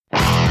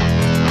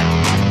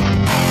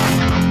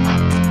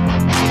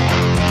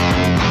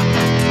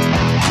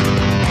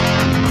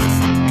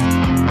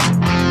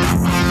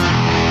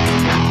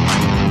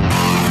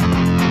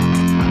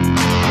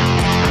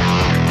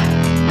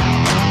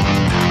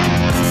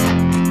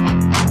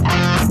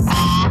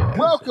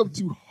Welcome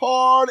to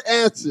Hard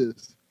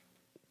Answers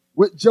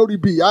with Jody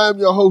B. I am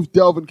your host,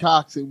 Delvin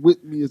Cox, and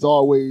with me, as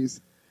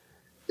always,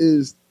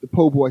 is the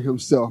po' boy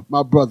himself,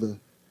 my brother,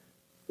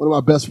 one of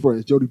my best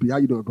friends, Jody B. How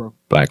you doing, bro?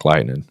 Black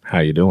Lightning. How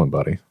you doing,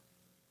 buddy?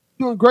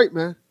 Doing great,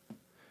 man.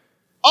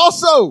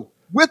 Also,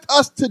 with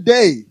us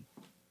today,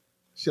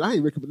 shit, I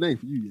ain't making a name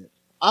for you yet.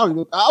 I don't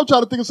even. I'm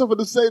trying to think of something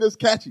to say that's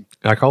catchy.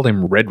 I called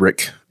him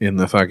Redrick in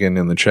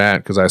the chat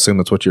because I assume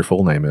that's what your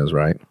full name is,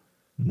 right?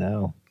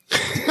 No.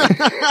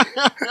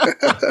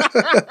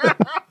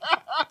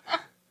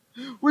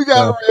 We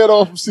got Red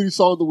off from City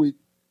Song of the Week.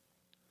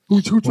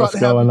 Who tried What's to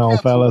have going on,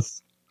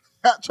 fellas?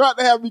 Tried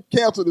to have me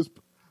cancel this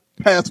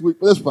past week,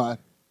 but that's fine.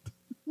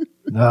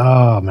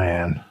 Oh,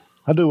 man.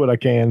 I do what I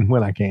can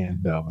when I can,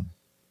 Delvin.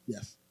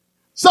 Yes.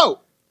 So,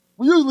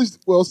 we usually,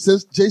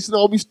 since Jason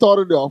Almy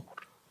started off,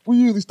 we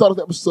usually start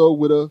the episode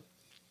with a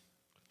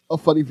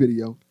funny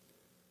video.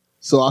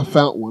 So I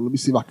found one. Let me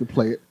see if I can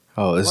play it.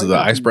 Oh, this is the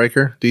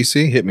icebreaker,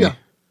 DC? Hit me. Yeah.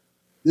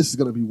 This is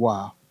going to be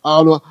wild. I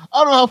don't know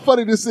how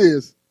funny this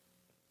is,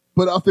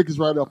 but I think it's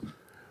right up.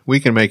 We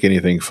can make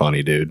anything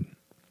funny, dude.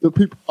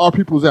 Our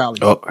people's alley.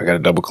 Oh, I got to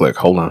double click.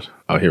 Hold on.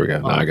 Oh, here we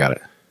go. I got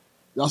it.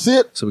 Y'all see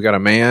it? So we got a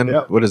man.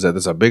 Yep. What is that?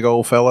 There's a big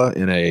old fella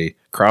in a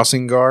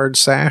crossing guard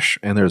sash,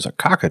 and there's a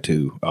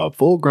cockatoo, a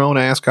full-grown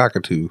ass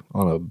cockatoo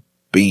on a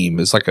beam.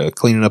 It's like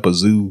cleaning up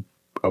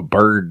a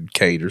bird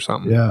cage or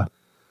something. Yeah.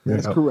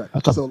 That's correct.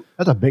 That's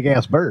a big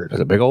ass bird.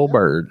 That's a big old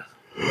bird.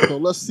 So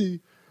let's see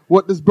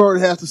what this bird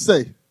has to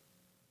say.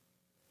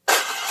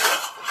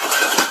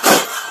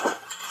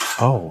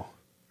 Oh.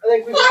 I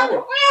think we got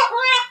it.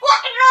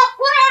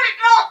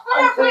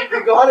 I think we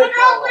got it,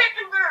 Paula.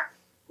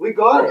 We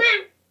got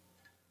it.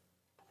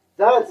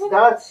 That's the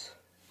best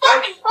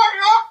thing that's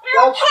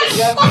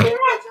ever happened.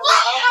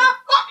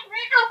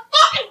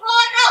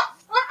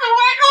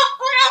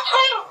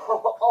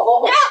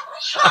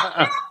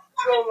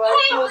 Don't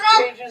like those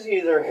pages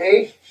either,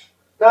 hey?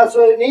 That's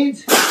what it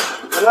needs.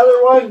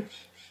 Another one.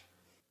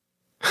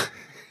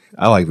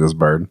 I like this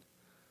bird.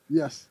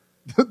 Yes.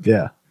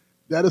 Yeah.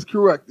 That is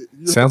correct.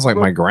 Sounds like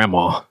my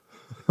grandma.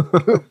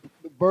 The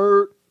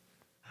bird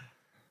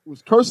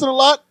was cursing a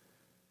lot,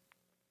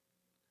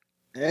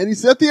 and he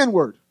said the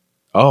N-word.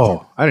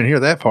 Oh, I didn't hear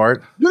that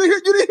part. You didn't hear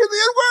the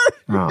N-word?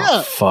 Oh,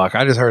 Yeah. fuck.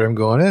 I just heard him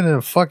going in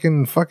and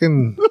fucking.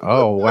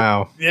 Oh,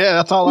 wow. Yeah,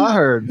 that's all I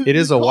heard. It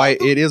is a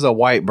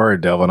white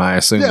bird, Delvin. I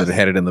assume that it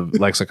had it in the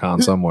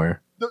lexicon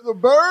somewhere. The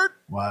bird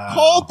Wow.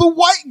 called the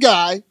white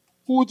guy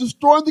who was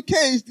destroying the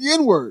cage the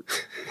N-word.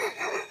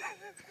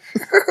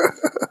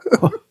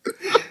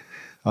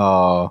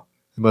 Oh,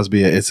 it must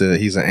be he's an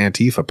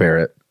Antifa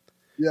parrot.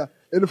 Yeah.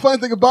 And the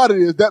funny thing about it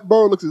is that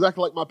bird looks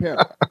exactly like my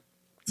parrot.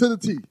 To the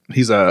T.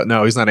 He's not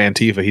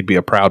Antifa. He'd be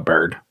a proud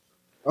bird.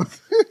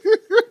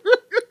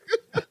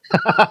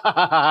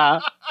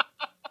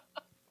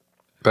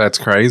 That's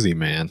crazy,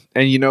 man.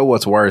 And you know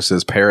what's worse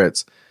is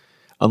parrots.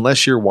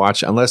 Unless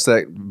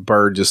that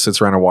bird just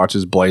sits around and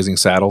watches Blazing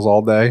Saddles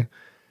all day,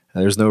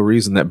 there's no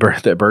reason that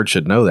bird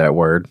should know that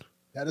word.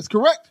 That is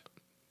correct.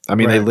 I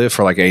mean, They live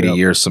for like 80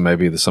 years, so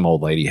maybe some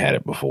old lady had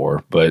it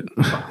before, but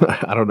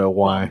I don't know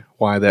why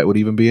that would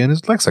even be in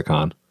his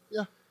lexicon.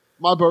 Yeah.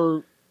 My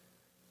bird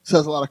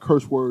says a lot of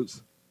curse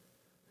words.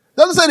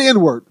 Doesn't say the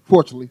N-word,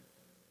 fortunately.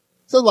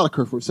 Says a lot of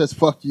curse words. Says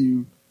fuck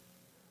you.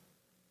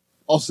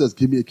 Also says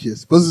give me a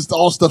kiss. But it's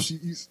all stuff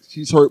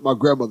she's heard my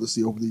grandmother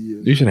say over the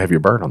years. You should have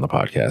your bird on the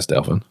podcast,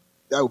 Delvin.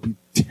 That would be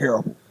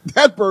terrible.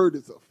 That bird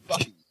is a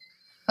fucking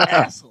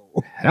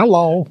asshole.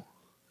 Hello.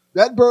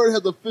 That bird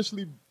has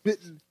officially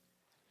bitten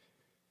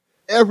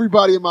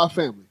everybody in my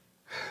family.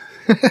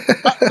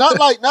 not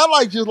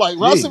like just like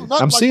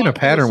I'm seeing a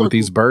pattern with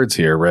these birds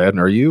here, Red.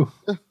 Are you?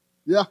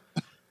 Yeah.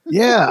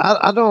 Yeah,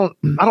 I don't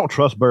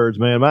trust birds,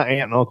 man. My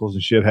aunt and uncles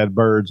and shit had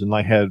birds and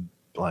had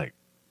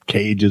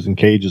cages and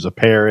cages of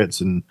parrots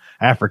and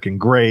African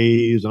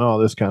grays and all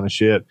this kind of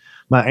shit.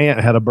 My aunt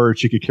had a bird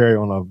she could carry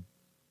on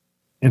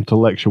a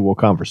intellectual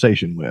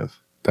conversation with.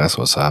 That's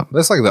what's up.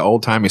 That's like the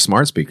old timey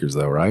smart speakers,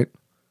 though, right?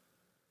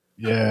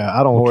 Yeah,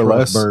 I don't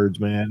trust birds,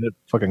 man. They're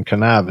fucking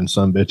conniving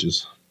some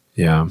bitches.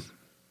 Yeah.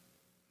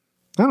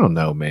 I don't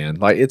know, man.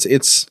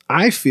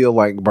 I feel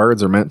like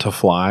birds are meant to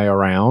fly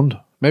around.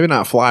 Maybe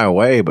not fly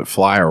away, but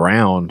fly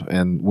around.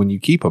 And when you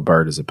keep a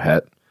bird as a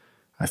pet,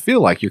 I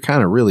feel like you're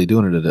kind of really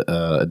doing it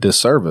a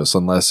disservice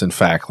unless, in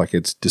fact,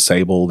 it's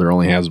disabled or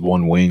only has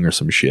one wing or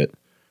some shit.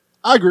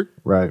 I agree.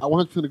 Right. I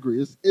 100%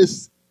 agree.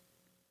 It's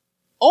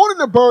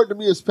owning a bird to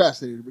me is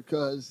fascinating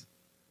because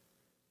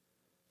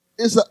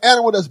it's an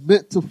animal that's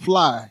meant to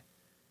fly.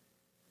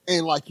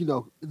 And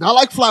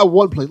not fly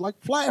one place,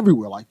 fly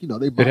everywhere.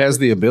 It has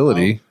the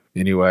ability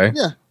anyway.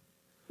 Yeah.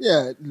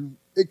 Yeah.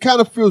 It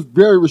kind of feels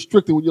very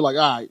restricted when you're like,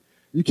 all right,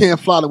 you can't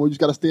fly anymore. You just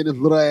got to stay in this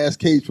little ass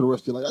cage for the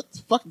rest of your life.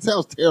 That fucking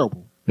sounds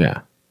terrible.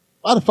 Yeah.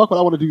 Why the fuck would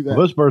I want to do that? Well,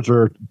 those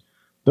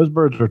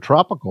birds are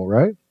tropical,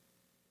 right?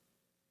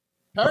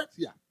 Parrots?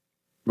 Yeah.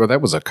 Well,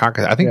 that was a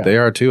cockatoo. I think they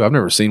are too. I've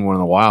never seen one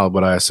in the wild,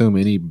 but I assume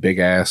any big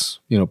ass,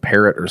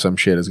 parrot or some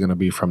shit is going to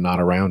be from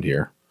not around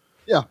here.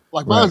 Yeah.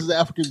 Mine's is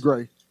African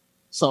gray.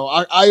 So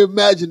I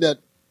imagine that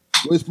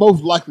Which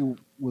most likely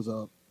was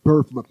a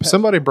bird from a pet.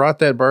 Somebody brought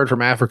that bird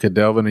from Africa,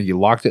 Delvin, and you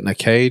locked it in a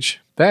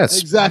cage.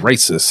 That's Exactly.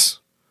 racist.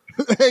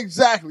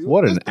 Exactly.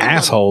 What an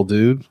asshole,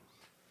 dude.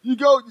 You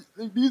go,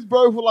 these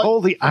birds were like, Oh,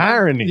 the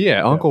irony.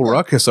 Yeah, Uncle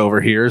Ruckus over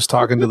here is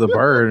talking to the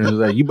bird and he's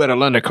like, you better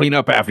learn to clean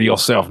up after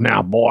yourself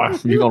now, boy.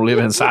 You're going to live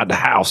inside the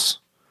house.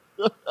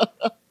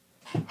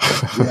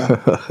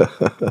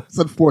 it's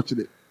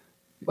unfortunate.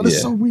 But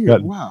it's so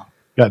weird. Wow.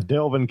 Got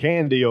Delvin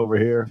Candy over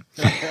here.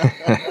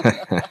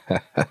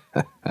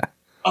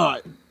 All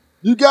right.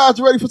 You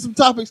guys ready for some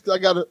topics? I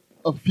got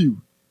a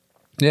few.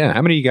 Yeah,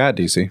 how many you got,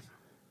 DC?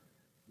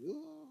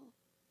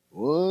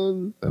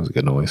 One. That was a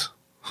good noise.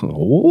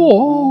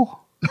 Whoa.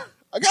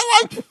 I got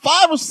like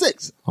 5 or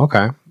 6.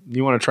 Okay.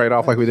 You want to trade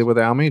off like we did with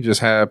Almy?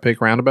 Just have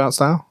pick roundabout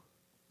style?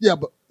 Yeah,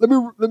 but let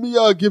me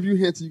give you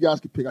hints so you guys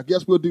can pick. I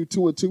guess we'll do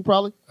 2 and 2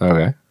 probably.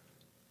 Okay.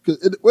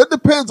 Because it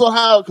depends on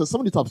how, because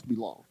some of these topics can be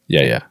long.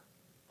 Yeah.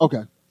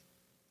 Okay.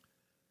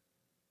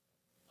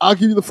 I'll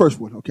give you the first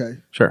one, okay?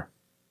 Sure.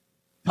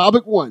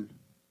 Topic 1.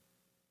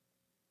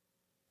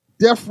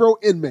 Death row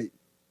inmate.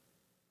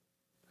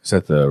 Is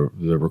that the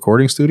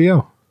recording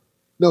studio?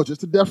 No,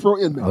 just a death row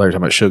inmate. I thought you were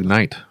talking about Suge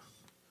Knight.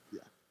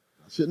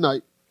 Shit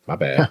night. My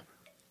bad.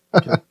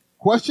 Okay.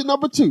 Topic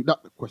number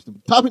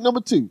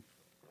 2.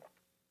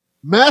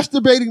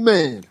 Masturbating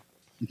man.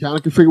 You kind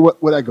of can figure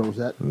where that goes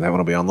at. That one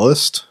will be on the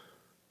list.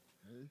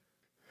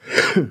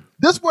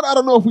 This one I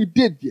don't know if we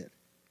did yet.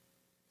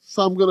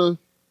 So I'm going to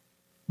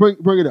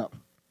bring it up.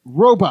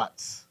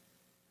 Robots.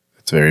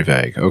 It's very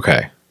vague.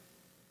 Okay.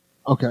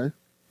 Okay.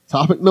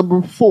 Topic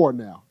number 4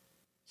 now.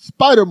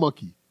 Spider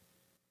monkey.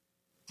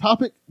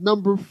 Topic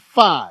number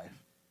 5.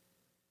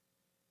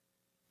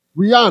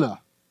 Rihanna.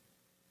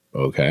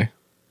 Okay.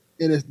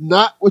 And it's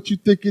not what you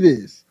think it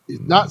is.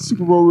 It's not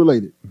Super Bowl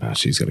related.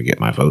 She's going to get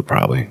my vote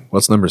probably.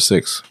 What's number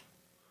 6?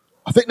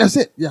 I think that's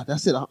it. Yeah,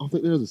 that's it. I don't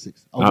think there's a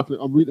 6.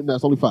 I'm reading them now.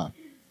 It's only 5.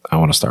 I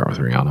want to start with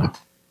Rihanna.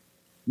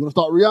 You want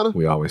to start Rihanna?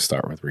 We always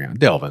start with Rihanna.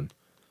 Delvin,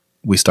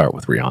 we start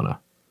with Rihanna.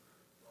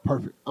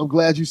 Perfect. I'm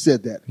glad you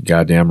said that.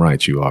 Goddamn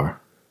right you are.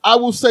 I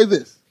will say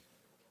this.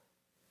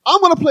 I'm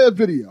going to play a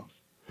video.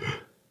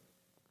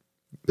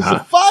 It's a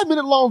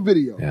 5-minute long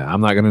video. Yeah,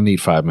 I'm not going to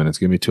need 5 minutes.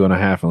 Give me 2.5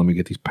 and let me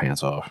get these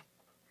pants off.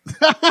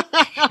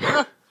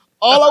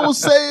 All I will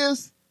say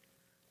is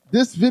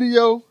this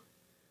video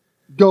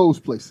goes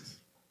places.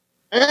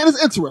 And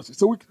it's interesting.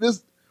 So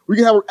we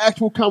can have an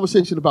actual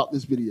conversation about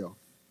this video.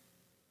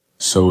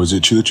 So is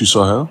it true that you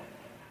saw hell?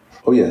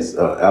 Oh, yes,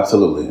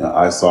 absolutely.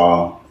 I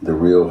saw the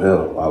real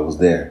hell. I was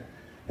there.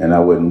 And I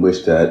wouldn't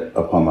wish that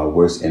upon my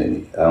worst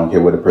enemy. I don't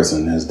care what a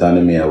person has done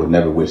to me. I would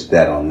never wish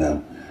that on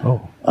them.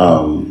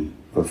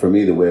 But for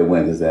me, the way it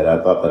went is that I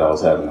thought that I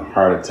was having a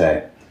heart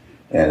attack.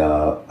 And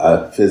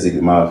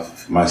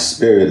my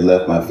spirit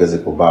left my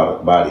physical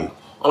body.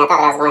 And I thought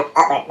that I was going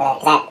upward, but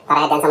because I thought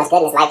I had done so much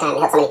good in this lifetime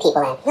to help so many people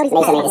and made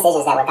so many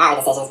decisions that were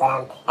godly decisions.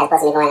 But as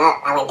opposed to me going up,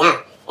 I went down.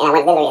 And I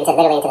went literally into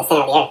the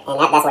center of the earth.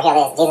 And that's where hell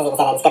is. Jesus even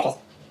said that in the scriptures.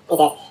 He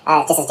said,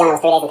 just as Jonah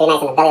was 3 days and 3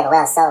 nights in the belly of a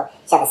whale, so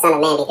shall the Son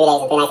of Man be 3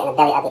 days and 3 nights in the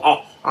belly of the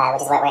earth,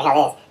 which is where hell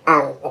is.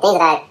 The things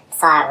that I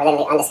saw were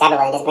literally undescribable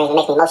and it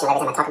makes me emotional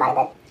every time I talk about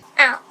it. But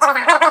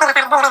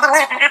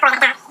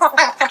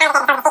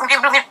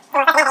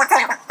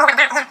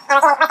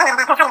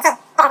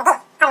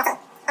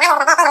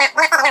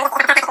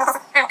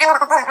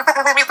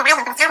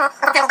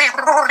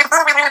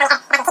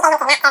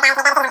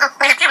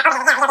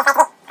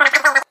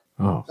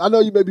I know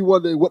you may be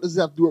wondering, what does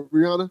this have to do with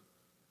Rihanna?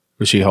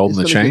 Was she holding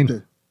the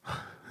chain?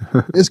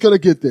 It's going to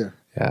get there.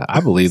 Yeah,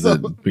 I believe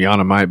that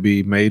Rihanna might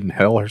be made in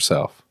hell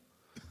herself.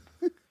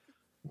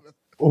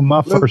 Well,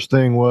 my first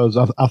thing was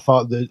I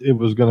thought that it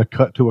was going to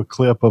cut to a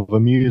clip of a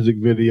music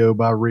video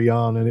by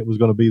Rihanna and it was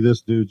going to be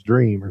this dude's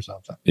dream or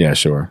something. Yeah,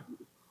 sure.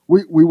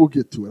 We will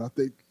get to it, I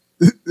think.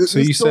 So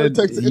you said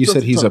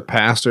he's a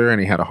pastor and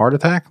he had a heart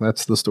attack?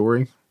 That's the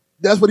story?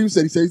 That's what he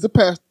said. He said he's a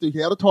pastor. He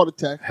had a heart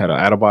attack. Had an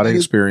out-of-body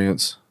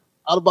experience.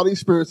 Out-of-body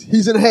experience.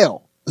 He's in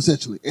hell,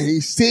 essentially. And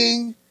he's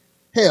seeing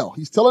hell.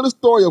 He's telling the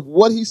story of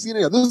what he's seen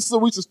in hell. This is a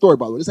recent story,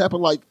 by the way. This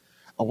happened I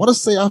want to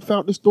say I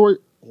found this story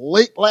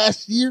late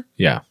last year.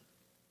 Yeah.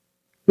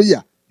 But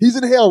yeah, he's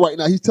in hell right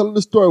now. He's telling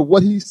the story of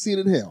what he's seen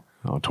in hell.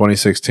 Oh,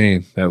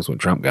 2016. That was when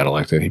Trump got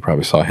elected. He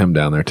probably saw him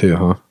down there too,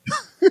 huh?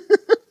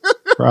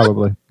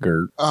 Probably.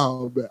 Gert.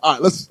 Oh, man. All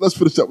right, let's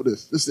finish up with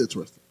this. This is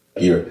interesting.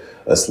 You're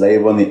a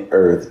slave on the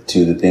earth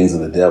to the things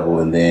of the devil,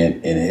 and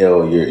then in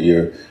hell,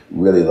 you're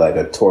really like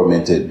a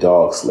tormented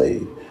dog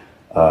slave.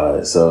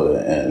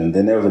 And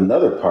then there was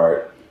another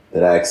part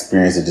that I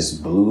experienced that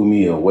just blew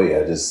me away.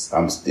 It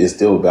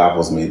still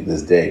baffles me to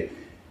this day.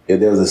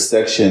 There was a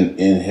section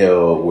in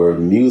hell where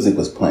music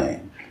was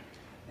playing,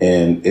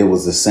 and it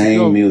was the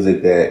same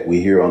music that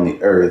we hear on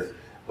the earth,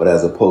 but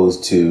as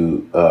opposed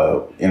to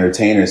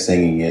entertainers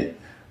singing it,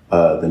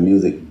 the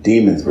music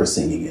demons were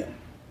singing it.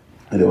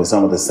 And it was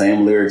some of the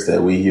same lyrics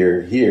that we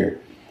hear here.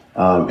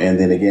 And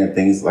then again,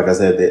 things, like I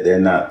said,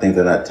 things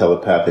are not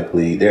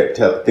telepathically,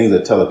 things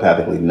are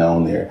telepathically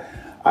known there.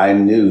 I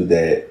knew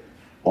that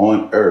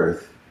on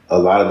earth, a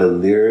lot of the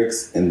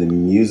lyrics and the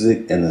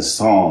music and the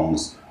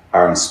songs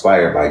are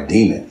inspired by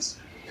demons.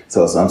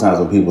 So sometimes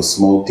when people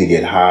smoke to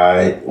get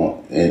high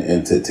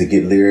and to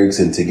get lyrics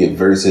and to get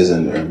verses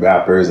and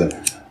rappers and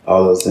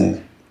all those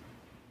things.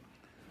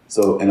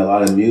 So in a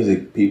lot of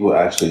music, people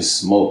actually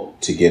smoke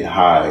to get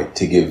high,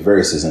 to get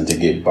verses and to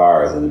get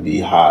bars and to be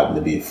hot and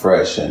to be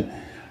fresh and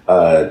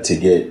to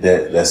get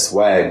that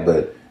swag.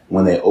 But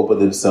when they open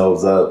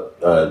themselves up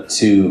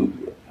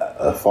to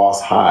a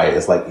false high,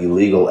 it's like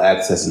illegal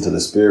access into the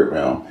spirit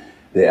realm.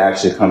 They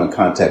actually come in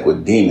contact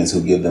with demons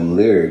who give them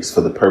lyrics for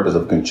the purpose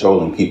of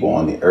controlling people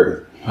on the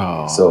earth.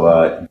 Oh.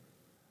 So,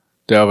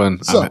 Delvin,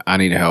 I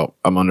need help.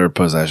 I'm under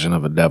possession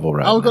of a devil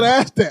right now. I was going to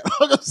ask that. I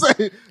was going to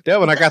say,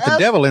 Delvin, I got the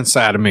devil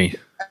inside of me.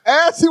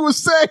 As he was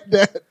saying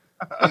that,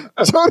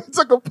 Tony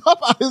took a puff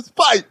out his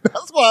pipe.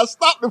 That's why I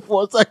stopped him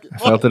for a second. I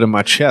felt it in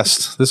my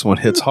chest. This one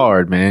hits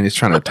hard, man. He's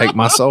trying to take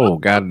my soul.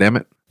 God damn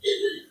it.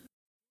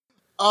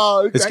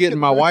 It's getting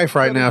my wife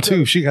right now,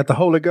 too. She got the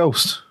Holy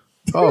Ghost.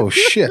 Oh,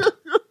 shit.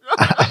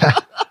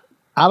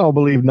 I don't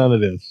believe none of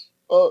this.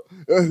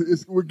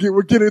 We're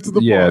getting into the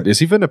part. Yeah, is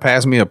he finna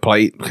pass me a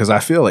plate? Because I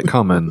feel it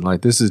coming.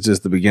 Like, this is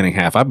just the beginning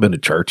half. I've been to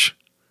church.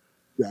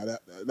 Yeah,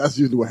 that's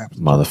usually what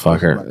happens.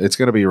 Motherfucker. Right. It's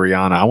going to be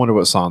Rihanna. I wonder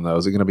what song, though.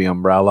 Is it going to be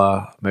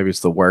Umbrella? Maybe it's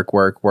the Work,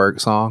 Work, Work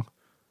song.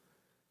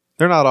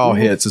 They're not all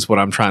hits, is what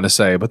I'm trying to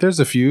say. But there's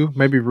a few.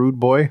 Maybe Rude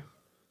Boy.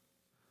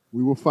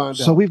 We will find out.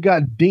 So we've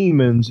got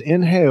demons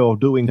in hell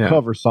doing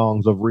cover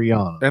songs of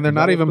Rihanna. And they're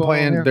not even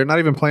playing. They're not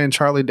even playing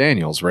Charlie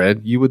Daniels,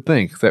 Red. You would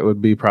think that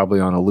would be probably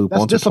on a loop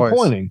once or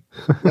twice.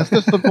 That's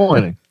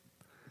disappointing.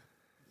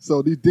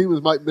 So these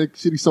demons might make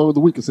shitty song of the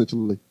week,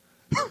 essentially.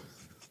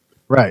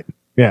 Right.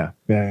 Yeah.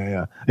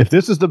 If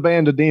this is the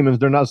band of demons,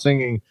 they're not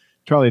singing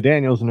Charlie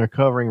Daniels and they're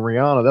covering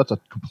Rihanna. That's a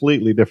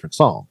completely different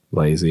song.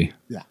 Lazy.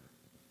 Yeah.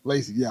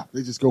 Lazy. Yeah.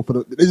 They just go for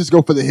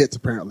the hits,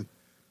 apparently.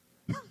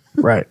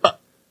 Right.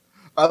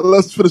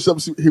 Let's finish up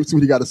and see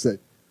what he got to say.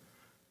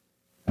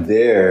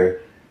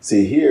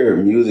 Here,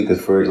 music is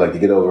for like to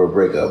get over a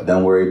breakup.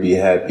 Don't worry, be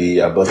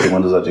happy. I bust the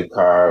windows out your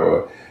car,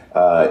 or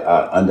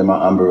under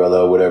my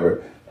umbrella, or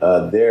whatever.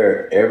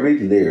 Every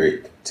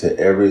lyric to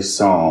every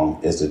song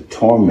is to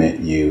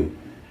torment you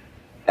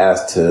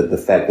as to the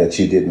fact that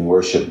you didn't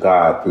worship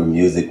God through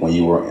music when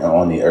you were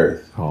on the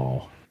earth.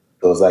 Oh,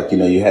 so it's like,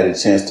 you had a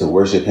chance to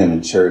worship Him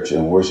in church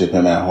and worship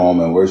Him at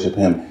home and worship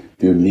Him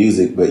through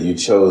music, but you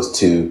chose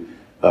to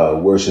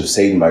worship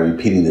Satan by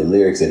repeating the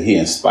lyrics that he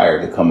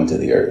inspired to come into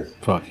the earth.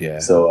 Fuck yeah.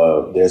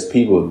 So there's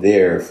people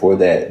there for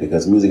that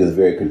because music is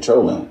very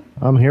controlling.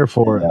 I'm here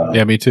for it.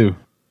 Yeah, me too.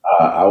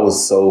 I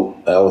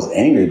was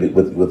angry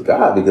with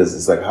God because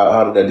it's like,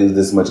 how did I do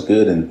this much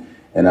good and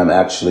I'm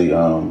actually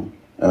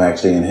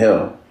in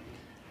hell?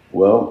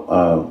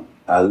 Well,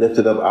 I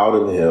lifted up out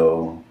of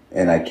hell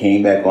and I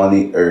came back on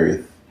the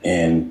earth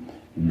and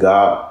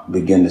God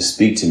began to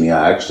speak to me.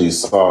 I actually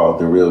saw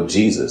the real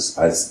Jesus.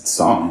 I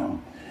saw him.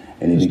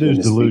 And he began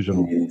to speak to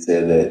me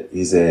and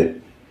he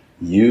said,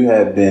 you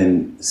have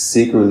been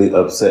secretly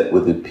upset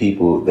with the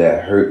people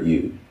that hurt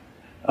you.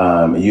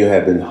 You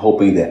have been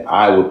hoping that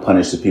I would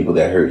punish the people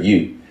that hurt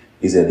you.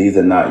 He said, these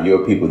are not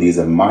your people. These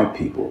are my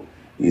people.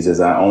 He says,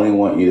 I only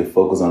want you to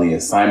focus on the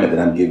assignment that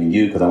I'm giving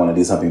you because I want to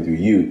do something through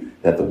you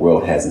that the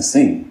world hasn't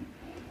seen.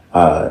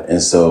 And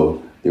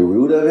so the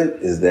root of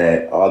it is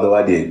that although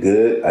I did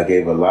good, I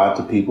gave a lot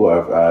to people.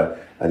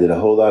 I did a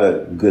whole lot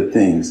of good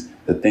things.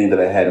 The thing that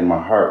I had in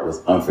my heart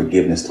was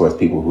unforgiveness towards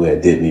people who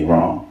had did me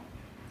wrong.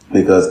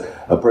 Because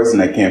a person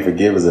that can't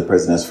forgive is a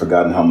person that's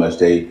forgotten how much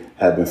they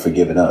have been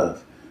forgiven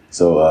of.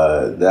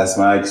 So that's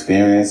my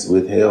experience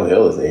with hell.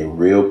 Hell is a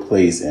real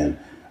place. And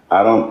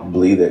I don't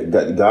believe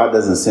that God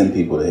doesn't send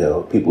people to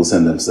hell. People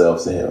send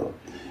themselves to hell.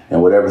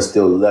 And whatever's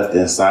still left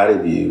inside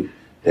of you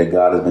that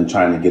God has been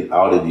trying to get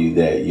out of you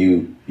that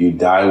you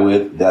die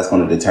with, that's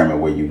going to determine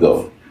where you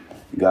go.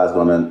 God's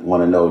going to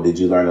want to know, did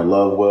you learn to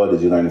love well?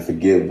 Did you learn to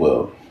forgive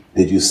well?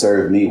 Did you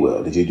serve me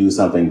well? Did you do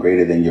something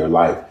greater than your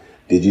life?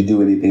 Did you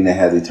do anything that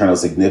has eternal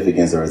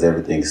significance, or is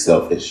everything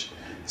selfish?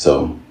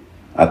 So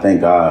I thank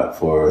God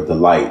for the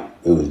light.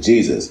 It was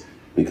Jesus,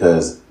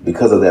 because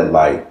of that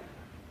light,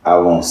 I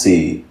won't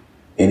see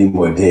any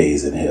more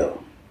days in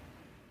hell.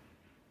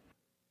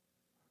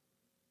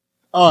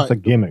 That's a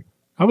gimmick.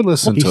 I would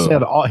listen to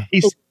him.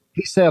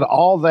 He said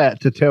all that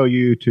to tell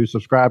you to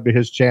subscribe to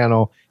his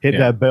channel, hit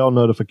that bell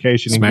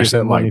notification, and give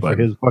that money for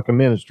his fucking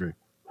ministry.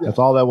 Yeah. That's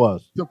all that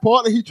was. The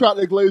part that he tried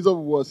to glaze over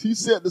was he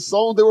said the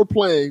song they were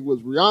playing was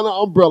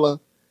Rihanna Umbrella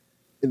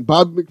and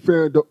Bobby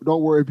McFerrin,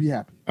 Don't Worry, Be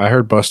Happy. I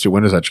heard Bust Your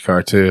Windows Out Your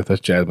Car too. That's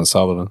Jasmine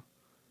Sullivan.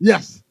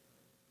 Yes.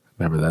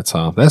 Remember that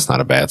song? That's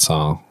not a bad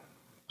song.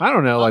 I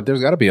don't know. Like,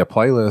 there's got to be a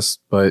playlist,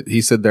 but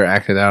he said they're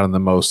acted out in the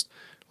most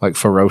like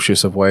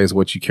ferocious of ways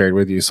what you carried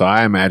with you. So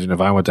I imagine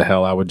if I went to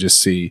hell, I would just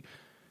see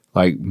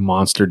like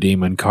monster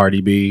demon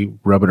Cardi B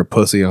rubbing her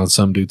pussy on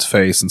some dude's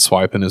face and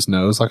swiping his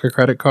nose like a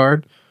credit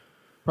card.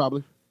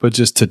 Probably. But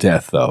just to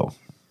death, though.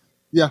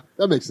 Yeah,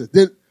 that makes sense.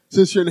 Then,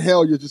 since you're in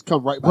hell, you just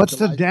come right back. What's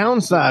the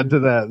downside to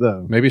that,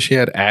 though? Maybe she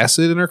had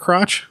acid in her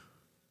crotch.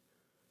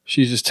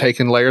 She's just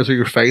taking layers of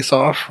your face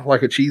off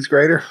like a cheese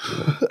grater.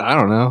 I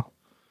don't know.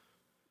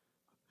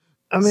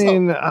 I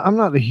mean, I'm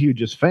not the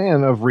hugest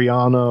fan of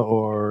Rihanna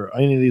or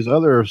any of these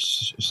other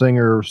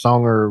singer,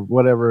 songer,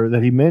 whatever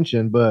that he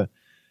mentioned, but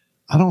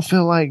I don't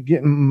feel like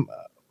getting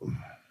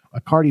a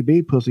Cardi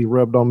B pussy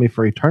rubbed on me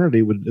for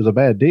eternity is a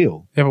bad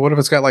deal. Yeah, but what if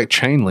it's got like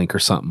chain link or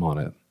something on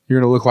it?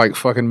 You're gonna look like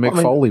fucking Mick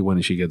Foley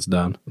when she gets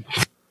done.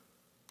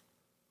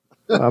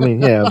 I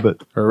mean, yeah,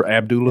 but or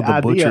Abdullah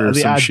the Butcher or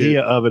some shit. The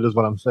idea of it is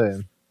what I'm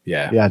saying.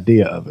 Yeah, the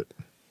idea of it.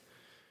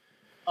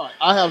 All right,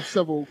 I have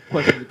several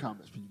questions and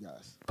comments for you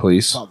guys.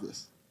 Please. About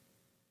this.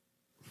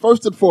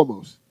 First and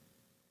foremost,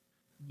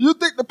 do you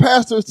think the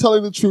pastor is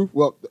telling the truth?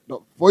 Well,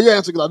 no, for your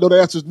answer, because I know the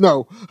answer is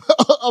no.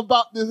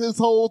 About this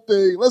whole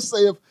thing. Let's say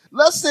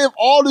if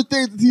all the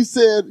things that he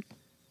said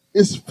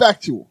is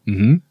factual.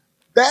 Mm-hmm.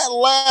 That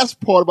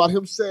last part about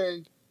him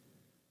saying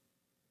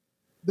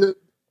that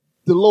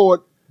the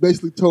Lord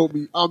basically told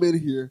me I'm in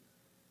here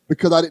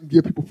because I didn't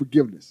give people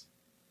forgiveness.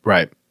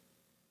 Right.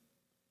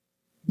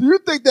 Do you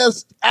think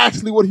that's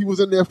actually what he was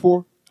in there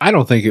for? I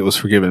don't think it was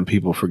for giving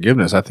people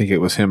forgiveness. I think it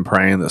was him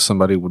praying that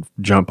somebody would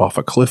jump off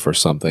a cliff or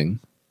something.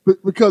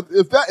 Because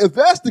if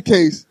that's the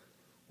case,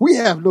 we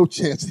have no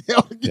chance in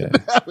hell to get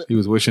to heaven. He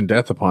was wishing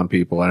death upon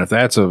people. And if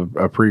that's a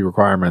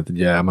pre-requirement, then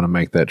yeah, I'm going to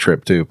make that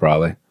trip too,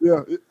 probably.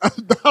 Yeah. I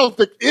don't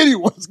think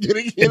anyone's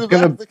getting in if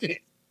that's the case.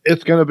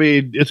 It's gonna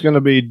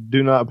be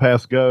do not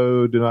pass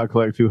go, do not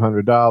collect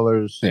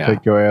 $200,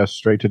 take your ass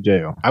straight to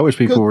jail. I wish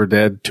people were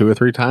dead 2 or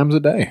 3 times a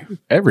day,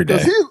 every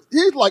day.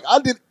 He's like, I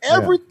did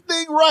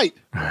everything right,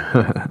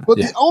 but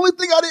the only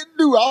thing I didn't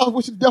do, I was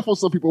wishing death on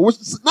some people. He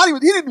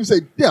didn't even say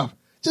death,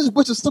 just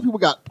wishing some people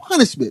got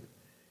punishment,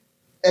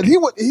 and he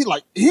went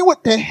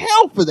to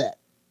hell for that.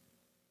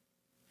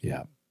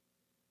 Yeah,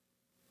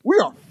 we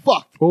are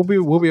fucked. We'll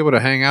be able to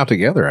hang out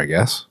together, I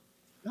guess.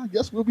 I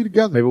guess we'll be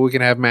together. Maybe we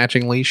can have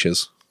matching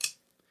leashes.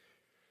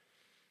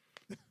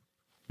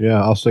 Yeah,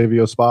 I'll save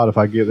you a spot if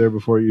I get there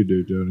before you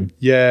do, Jody.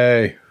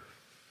 Yay.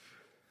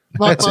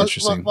 That's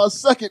interesting. My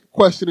second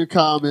question and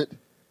comment.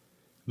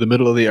 The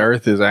middle of the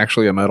earth is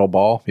actually a metal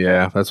ball.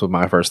 Yeah, that's what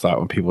my first thought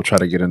when people try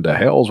to get into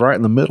hell's right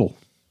in the middle.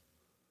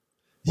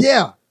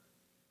 Yeah.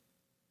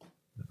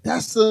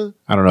 That's I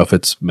don't know if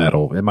it's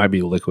metal. It might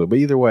be liquid, but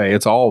either way,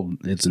 it's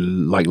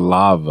like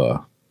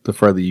lava. The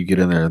further you get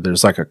in there,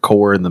 there's like a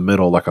core in the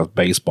middle, like a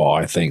baseball,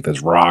 I think.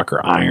 There's rock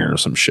or iron or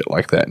some shit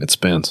like that, and it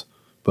spins.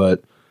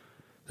 But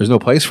there's no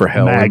place for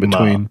hell in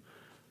between,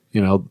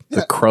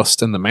 the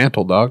crust and the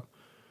mantle, dog.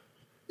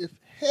 If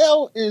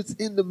hell is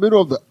in the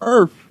middle of the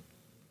earth,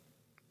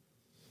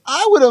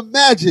 I would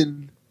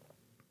imagine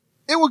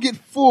it will get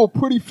full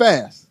pretty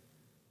fast.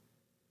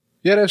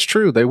 Yeah, that's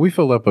true. We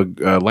fill up a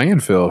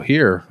landfill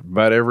here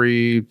about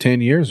every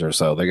 10 years or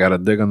so. They got to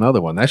dig another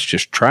one. That's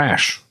just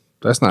trash.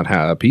 That's not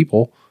how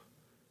people.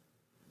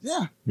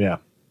 Yeah. Yeah.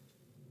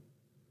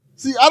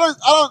 See, I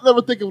don't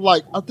never think of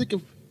I think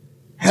of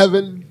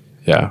heaven.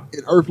 Yeah.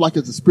 And earth like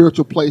it's a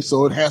spiritual place,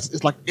 so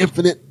it's like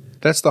infinite.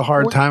 That's the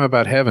hard time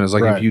about heaven. Is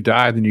like if you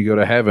die, then you go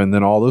to heaven,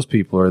 then all those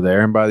people are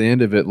there, and by the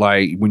end of it,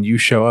 like when you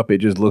show up, it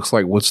just looks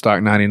like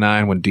Woodstock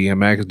 '99 when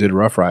DMX did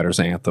Rough Riders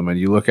Anthem, and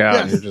you look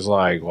out and you're just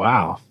like,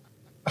 wow,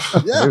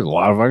 there's a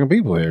lot of fucking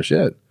people here.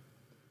 Shit.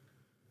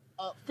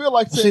 I feel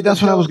like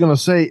that's what I was gonna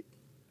say.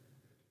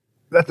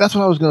 That's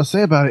what I was gonna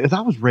say about it. Is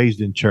I was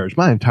raised in church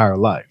my entire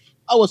life.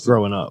 I was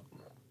growing up.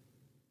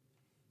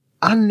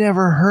 I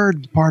never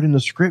heard the part in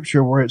the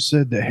scripture where it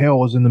said that hell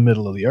was in the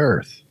middle of the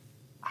earth.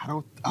 I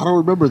don't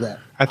remember that.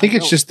 I think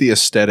it's just the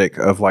aesthetic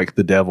of like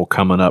the devil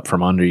coming up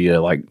from under you,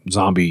 like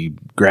zombie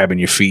grabbing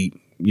your feet,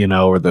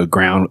 or the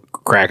ground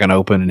cracking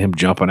open and him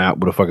jumping out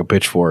with a fucking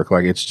pitchfork.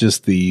 Like it's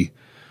just the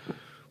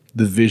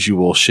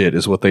visual shit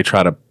is what they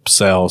try to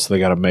sell, so they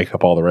got to make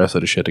up all the rest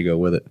of the shit to go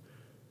with it.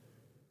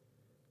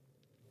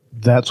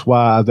 That's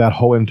why that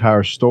whole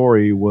entire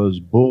story was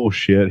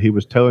bullshit. He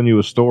was telling you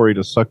a story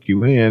to suck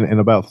you in, and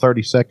about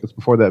 30 seconds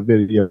before that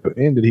video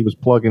ended, he was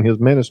plugging his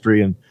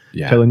ministry and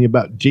telling you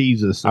about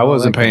Jesus. I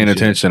wasn't paying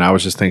attention. I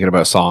was just thinking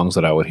about songs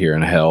that I would hear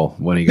in hell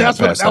when he got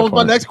past that. That was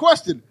my next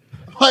question.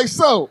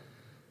 So,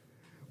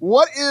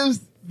 what is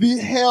the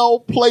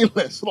hell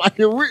playlist? Like,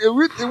 if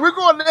we're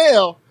going to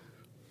hell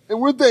and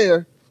we're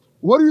there,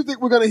 what do you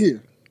think we're going to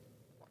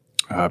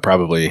hear?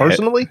 Probably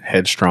personally,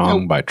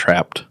 Headstrong by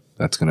Trapped.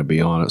 That's going to be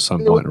on at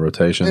some point in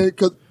rotation.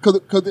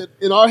 Because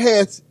in our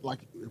heads, like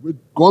we're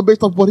going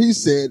based off what he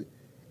said,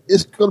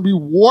 it's going to be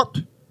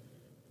warped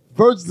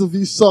versions of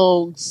these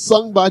songs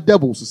sung by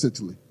devils,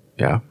 essentially.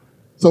 Yeah.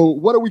 So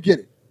what are we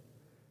getting?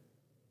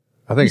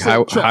 I think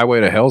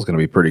Highway to Hell is going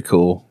to be pretty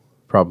cool,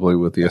 probably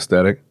with the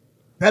aesthetic.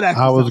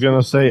 I was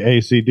going to say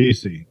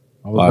AC/DC.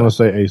 A lot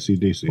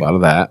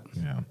of that.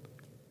 Yeah.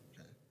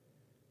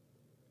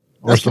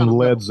 Or some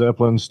Led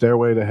Zeppelin,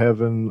 Stairway to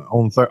Heaven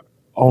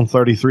on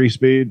 33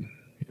 speed.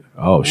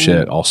 Oh,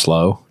 shit. All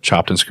slow.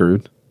 Chopped and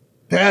screwed.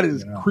 That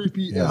is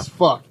creepy as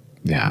fuck.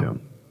 Yeah.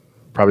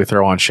 Probably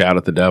throw on Shout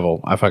at the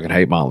Devil. I fucking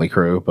hate Motley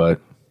Crue, but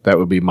that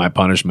would be my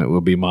punishment,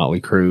 would be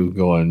Motley Crue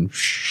going,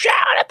 shout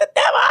at the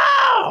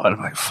devil! And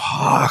I'm like,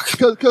 fuck.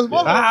 Because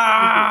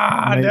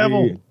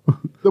Devil.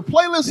 the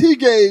playlist he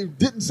gave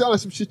didn't sound like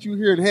some shit you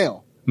hear in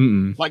hell.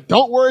 Mm-mm. Like,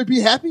 don't worry, be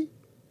happy.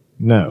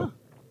 No.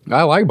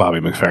 I like Bobby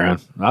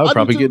McFerrin. I would I do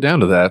probably too. get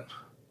down to that.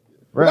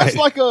 Right. That's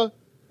like a.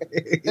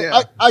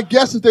 I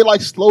guess if they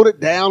like slowed it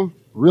down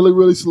really,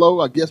 really slow,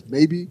 I guess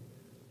maybe.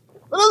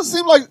 But it doesn't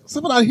seem like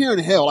something I hear in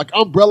hell, like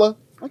Umbrella.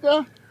 Like,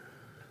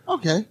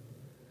 okay.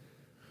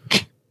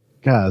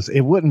 Guys,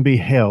 it wouldn't be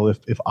hell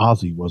if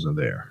Ozzy wasn't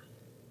there.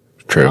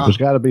 True. There's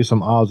got to be some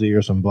Ozzy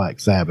or some Black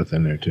Sabbath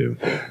in there too.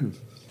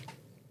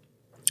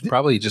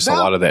 Probably just a Now-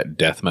 lot of that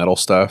death metal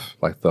stuff,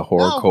 like the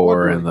horrorcore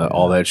wondering, and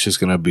all that's just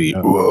going to be,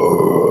 and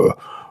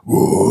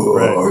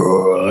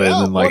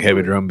Yeah, then like heavy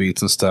wondering. drum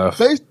beats and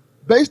stuff.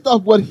 Based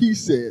off what he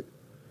said,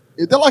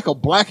 is there like a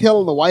black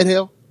hell and a white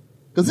hell?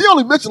 Because he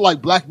only mentioned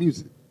like black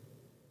music.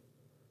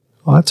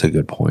 Oh, that's a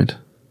good point.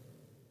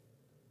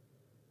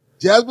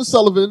 Jasmine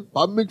Sullivan,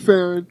 Bobby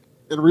McFerrin,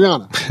 and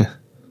Rihanna.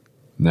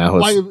 Now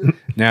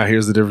now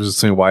here's the difference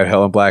between white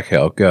hell and black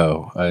hell.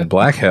 Go. In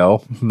black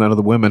hell, none of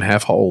the women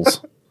have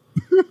holes.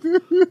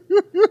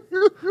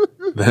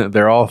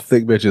 They're all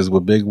thick bitches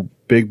with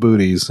big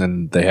booties,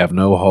 and they have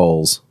no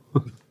holes.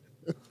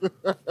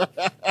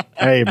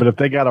 Hey, but if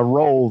they got a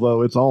roll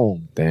though, it's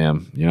on.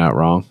 Damn, you're not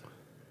wrong.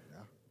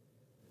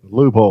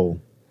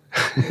 Loophole.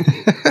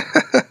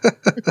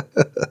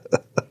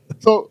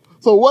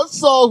 So what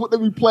songs would they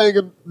be playing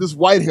in this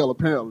white hell?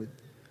 Apparently,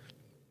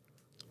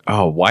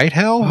 Oh, white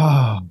hell?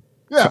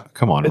 yeah.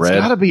 Come on, It's Red.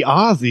 got to be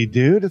Ozzy,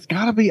 dude. It's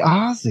got to be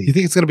Ozzy. You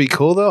think it's gonna be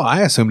cool though?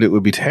 I assumed it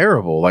would be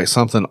terrible, like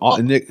something.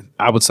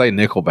 I would say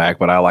Nickelback,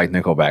 but I like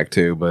Nickelback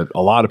too. But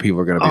a lot of people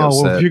are gonna be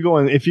upset. Well,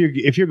 if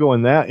you're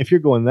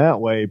going that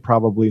way,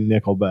 probably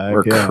Nickelback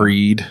Or yeah.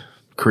 Creed.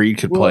 Creed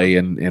could play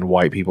in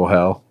white people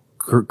hell.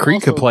 Creed could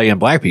Also- play in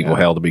black people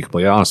hell. To be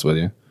completely honest with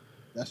you,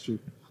 That's true.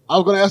 I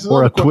was going to ask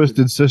or another a question.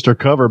 Twisted Sister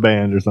cover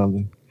band or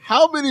something.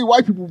 How many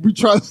white people be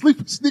trying to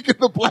sneak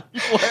into black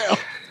people hell?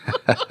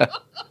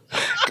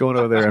 going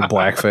over there in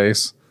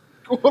blackface.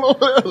 Going over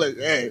there like,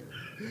 hey,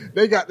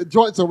 they got the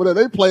joints over there.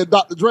 They playing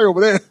Dr. Dre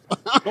over there.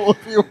 I don't want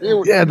to be over here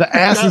with Yeah, the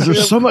asses are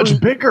goddamn so much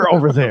Creed. bigger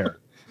over there.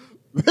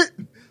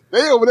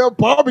 They over there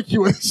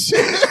barbecuing and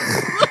shit.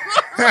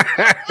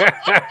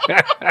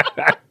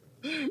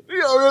 You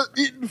know,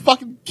 eating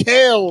fucking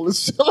kale and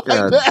shit like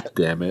that.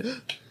 damn it!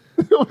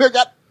 They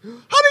got,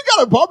 how they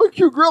got a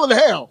barbecue grill in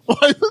hell?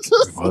 Like, it's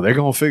just, Well, they're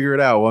gonna figure it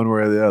out one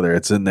way or the other.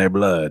 It's in their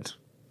blood.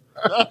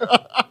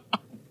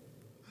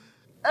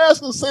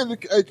 ask them, say,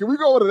 hey, can we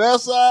go over to that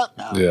side?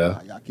 Nah,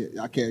 Yeah.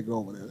 y'all can't go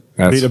over there. Be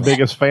That's the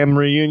biggest family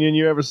reunion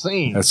you ever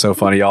seen. that's so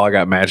funny. Y'all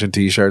got matching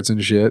T-shirts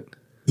and shit.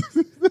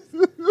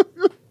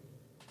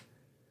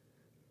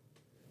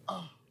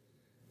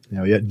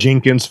 Now, yeah,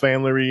 Jenkins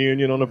family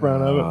reunion on the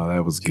front of it. Oh,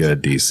 that was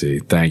good,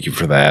 DC. Thank you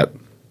for that.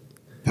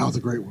 That was a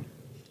great one.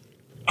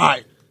 All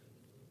right.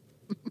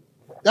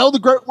 That was a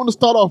great one to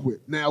start off with.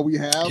 Now we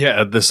have.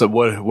 Yeah. This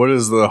what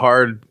is the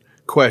hard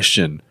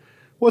question?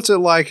 What's it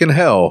like in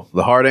hell?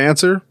 The hard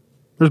answer: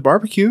 there's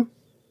barbecue.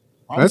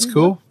 That's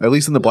cool. At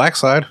least in the black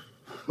side.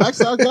 Black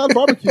side got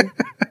barbecue.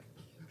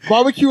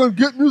 Barbecue and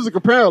good music,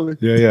 apparently.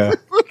 Yeah.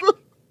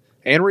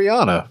 And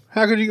Rihanna.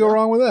 How could you go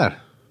wrong with that?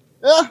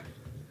 Yeah.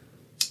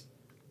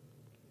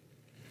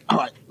 All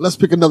right. Let's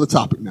pick another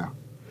topic now.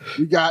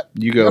 We got.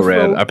 You go, Death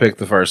Red. Row. I picked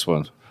the first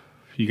one.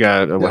 You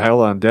got Yeah.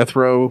 hell on death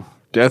row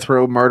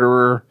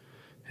murderer,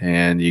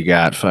 and you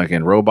got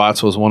fucking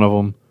robots was one of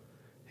them,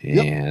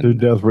 and Do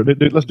Death Row.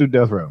 Let's do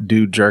Death Row.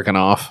 dude jerking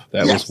off.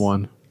 That Yes. was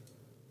one.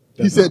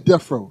 He said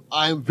Death Row.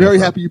 I am very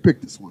happy you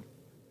picked this one.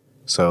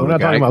 So We're the not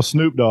guy, talking about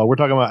Snoop Dogg. We're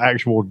talking about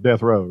actual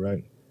Death Row,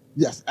 right?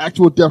 Yes,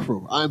 actual Death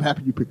Row. I am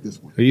happy you picked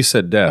this one. you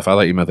said deaf. I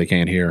thought you meant they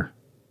can't hear.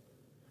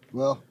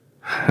 Well.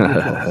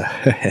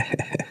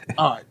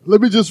 All right.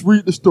 Let me just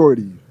read the story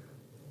to you.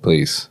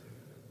 Please.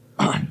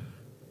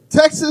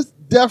 Texas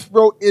death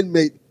row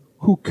inmate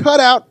who cut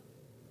out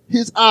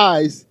his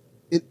eyes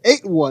and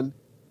ate one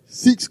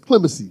seeks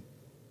clemency.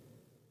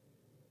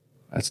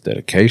 That's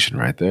dedication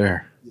right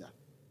there.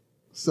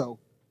 So,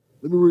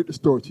 let me read the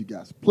story to you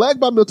guys. Plagued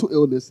by mental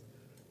illness,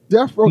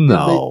 death row No.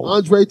 inmate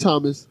Andre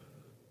Thomas.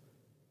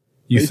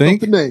 You Based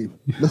think off the name.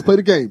 Let's play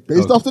the game.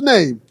 Based Okay. off the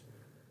name.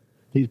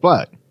 He's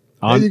black.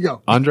 There you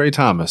go. Andre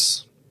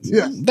Thomas?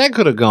 Yes. That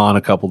could have gone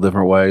a couple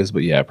different ways,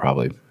 but yeah,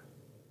 probably.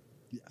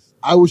 Yes.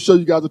 I will show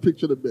you guys a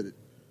picture in a minute.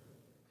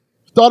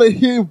 Started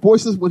hearing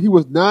voices when he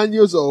was 9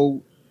 years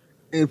old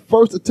and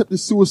first attempted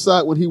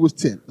suicide when he was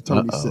 10,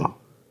 attorneys say.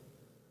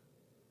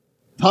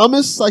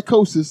 Thomas'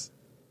 psychosis,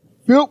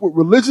 filled with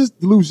religious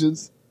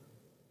delusions,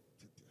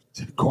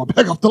 going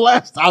back off the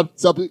last time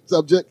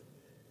subject,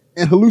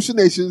 and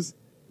hallucinations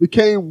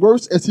became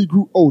worse as he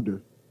grew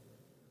older.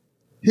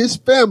 His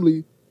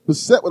family,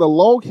 beset with a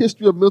long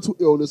history of mental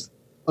illness,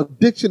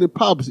 addiction, and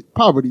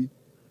poverty,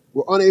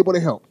 were unable to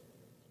help.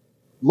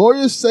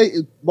 Lawyers say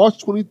in March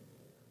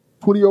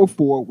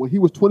 2004, when he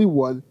was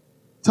 21,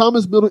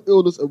 Thomas' mental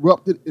illness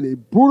erupted in a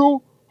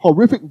brutal,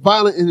 horrific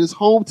violence in his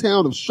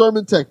hometown of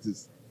Sherman,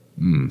 Texas.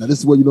 Now, this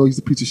is where you know he's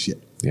a piece of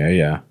shit.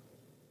 Yeah.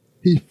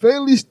 He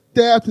fatally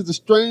stabbed his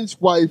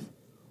estranged wife,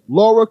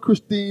 Laura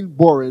Christine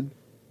Boren,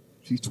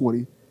 she's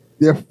 20,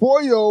 their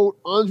 4-year-old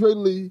Andre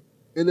Lee,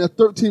 and their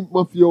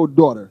 13-month-old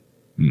daughter,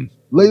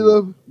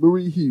 Layla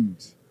Marie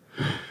Hughes,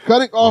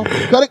 cutting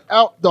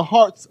out the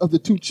hearts of the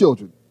two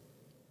children.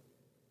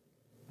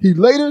 He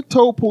later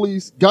told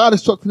police God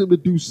instructed him to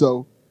do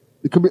so,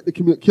 to commit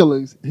the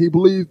killings. He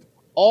believed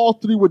all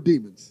three were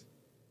demons.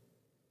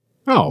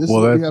 Oh,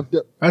 well,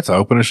 that's an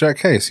open and shut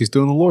case. He's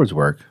doing the Lord's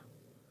work.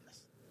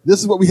 This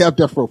is what we have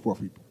death row for,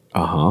 people.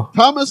 Uh-huh.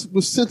 Thomas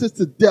was sentenced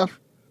to death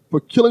for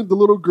killing the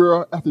little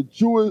girl after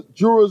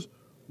jurors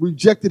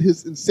rejected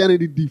his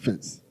insanity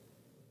defense.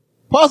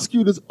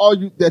 Prosecutors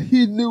argued that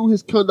he knew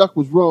his conduct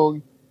was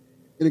wrong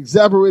and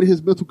exacerbated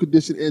his mental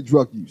condition and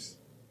drug use.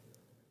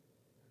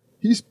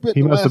 He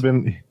must have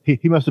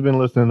been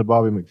listening to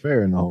Bobby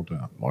McFerrin the whole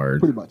time. Word.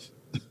 Pretty much.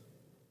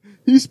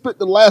 He spent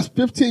the last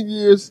 15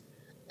 years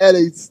at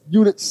a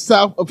unit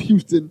south of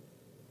Houston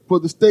for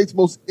the state's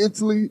most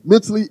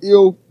mentally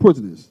ill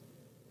prisoners.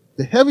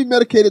 The heavy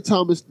medicated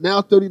Thomas,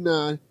 now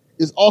 39,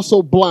 is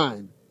also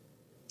blind.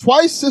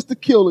 Twice since the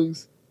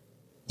killings,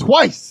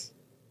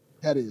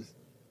 that is,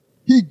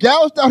 he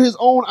gouged out his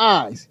own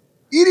eyes,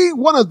 eating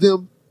one of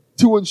them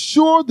to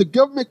ensure the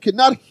government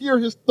cannot hear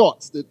his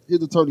thoughts, that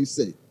his attorneys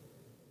say.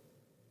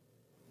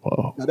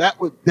 Whoa. Now that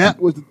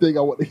was the thing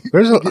I want to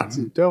get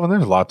to. Delvin,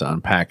 there's a lot to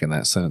unpack in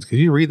that sentence. Could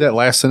you read that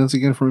last sentence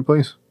again for me,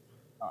 please?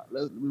 All right,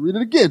 let me read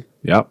it again.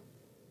 Yep.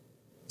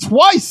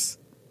 Twice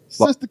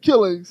since the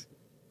killings,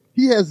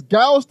 he has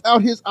gouged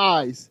out his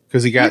eyes.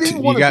 Because you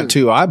got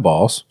two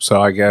eyeballs, so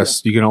I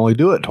guess you can only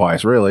do it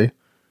twice, really.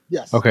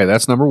 Yes. Okay,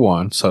 that's number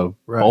one. So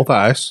both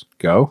eyes,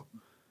 go.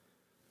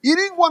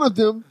 Eating one of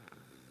them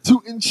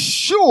to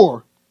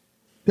ensure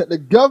that the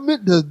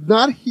government does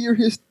not hear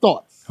his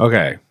thoughts.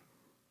 Okay.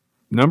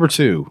 Number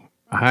two,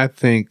 I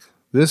think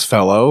this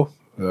fellow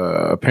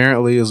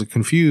apparently is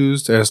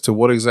confused as to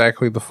what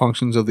exactly the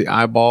functions of the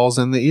eyeballs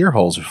and the ear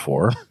holes are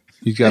for.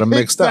 He's got them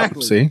mixed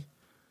up, see?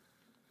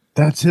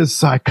 That's his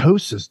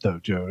psychosis, though,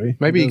 Jody.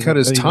 Maybe he cut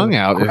his tongue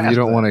out if you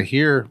don't want to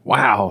hear.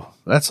 Wow,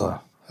 that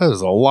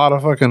is a lot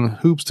of fucking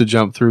hoops to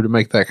jump through to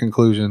make that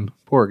conclusion.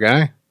 Poor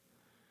guy.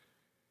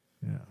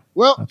 Yeah.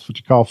 Well, that's what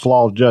you call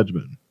flawed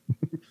judgment.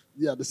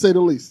 Yeah, to say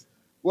the least.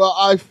 Well,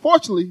 I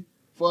fortunately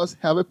for us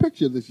have a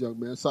picture of this young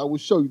man, so I will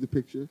show you the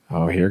picture.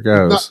 Oh, here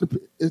goes.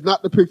 It's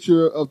not the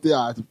picture of the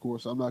eyes, of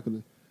course. I'm not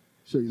going to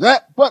show you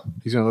that, but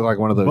he's gonna look like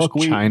one of those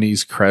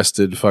Chinese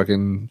crested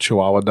fucking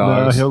Chihuahua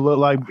dogs. No, he'll look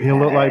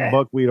like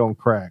buckwheat on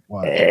crack.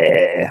 Watch.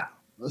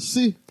 Let's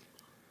see.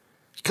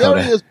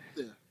 There he is.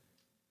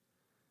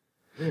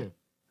 There.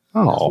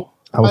 Oh,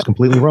 I was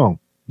completely wrong.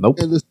 Nope.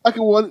 And the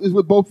second one is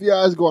with both the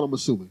eyes gone, I'm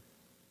assuming.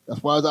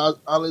 That's why his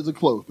eyelids are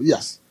closed. But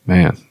yes.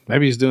 Man,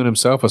 maybe he's doing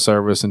himself a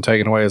service and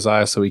taking away his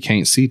eyes so he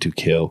can't see to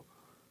kill.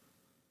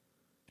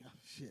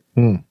 Shit.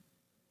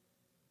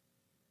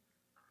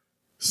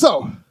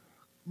 So,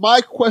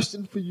 my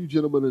question for you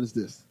gentlemen is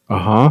this.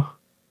 Uh-huh.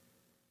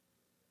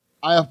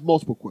 I have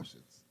multiple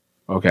questions.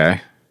 Okay.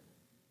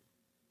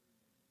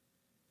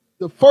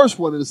 The first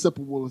one, and the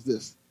simple one, is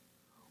this.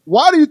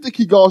 Why do you think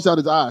he gouged out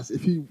his eyes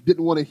if he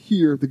didn't want to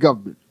hear the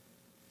government?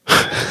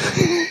 That's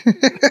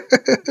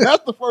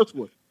the first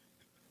one.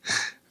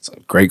 It's a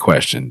great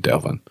question,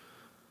 Delvin.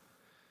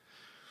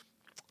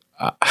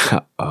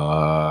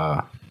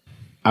 I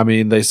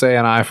mean, they say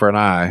an eye for an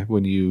eye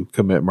when you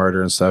commit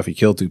murder and stuff. He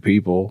killed two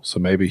people, so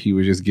maybe he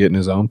was just getting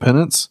his own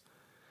penance.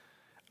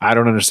 I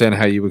don't understand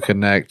how you would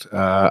connect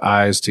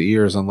eyes to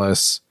ears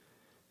unless,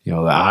 the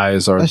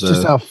eyes are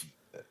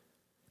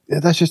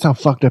that's just how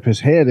fucked up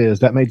his head is.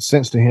 That made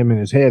sense to him in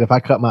his head. If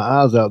I cut my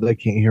eyes out, they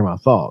can't hear my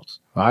thoughts.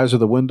 Eyes are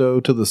the window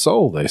to the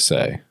soul, they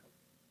say.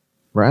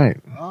 Right.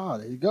 Ah,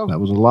 there you go. That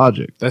was the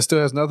logic. That still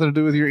has nothing to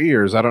do with your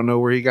ears. I don't know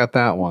where he got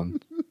that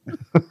one.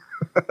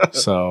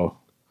 So,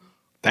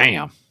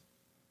 damn.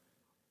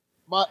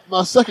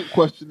 My second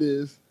question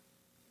is,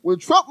 when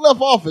Trump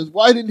left office,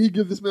 why didn't he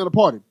give this man a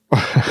pardon?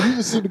 He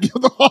just seemed to give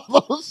the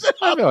whole shit.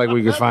 I feel like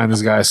we could find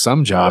this guy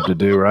some job to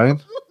do, right?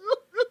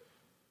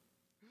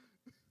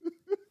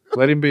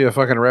 Let him be a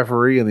fucking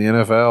referee in the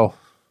NFL.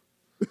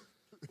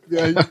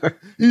 Yeah,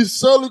 he's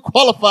certainly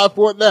qualified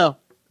for it now.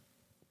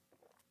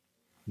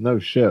 No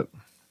shit.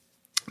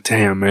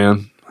 Damn,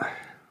 man.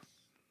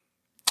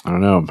 I don't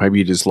know. Maybe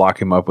you just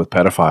lock him up with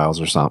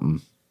pedophiles or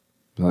something.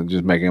 Like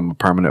just make him a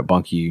permanent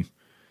bunkie,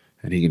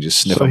 and he can just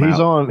sniff them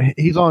out.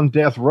 He's on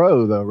death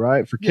row though,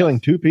 right? For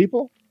killing two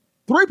people,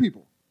 3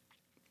 people.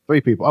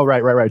 3 people. Oh,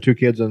 right. 2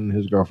 kids and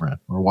his girlfriend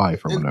or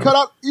wife or and whatever. Cut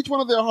out each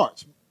one of their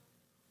hearts.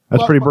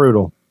 That's pretty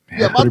brutal.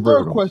 Yeah, my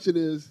third question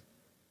is,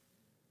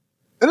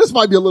 and this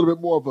might be a little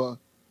bit more of a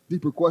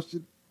deeper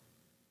question.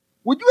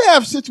 When you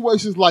have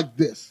situations like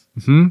this,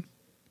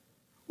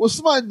 where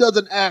somebody does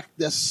an act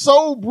that's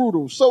so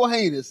brutal, so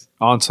heinous.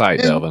 On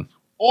site, Delvin.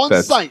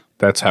 On site.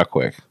 That's how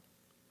quick.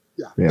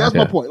 Yeah, that's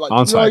my point. Like,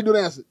 on you already knew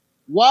the answer.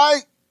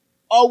 Why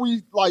are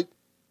we like,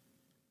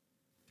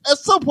 at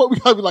some point we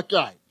gotta be like, all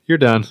right. You're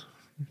done.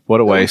 What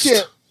a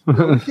waste.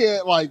 We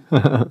can't like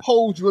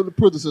hold you in the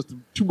prison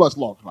system too much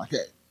longer. Like,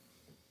 hey.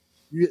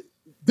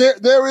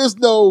 There is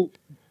no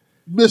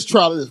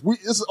mistrial in this.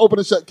 This is an open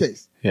and shut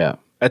case. Yeah.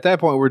 At that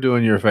point, we're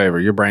doing you a favor.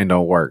 Your brain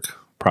don't work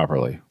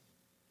properly.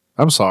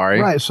 I'm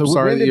sorry. Right. So I'm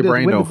sorry that your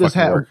brain don't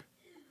fucking work.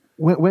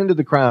 When did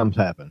the crimes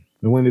happen?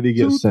 And when did he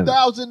get sentenced?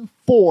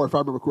 2004, if I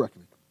remember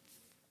correctly.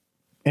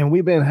 And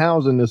we've been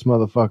housing this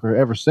motherfucker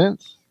ever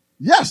since?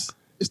 Yes.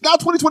 It's now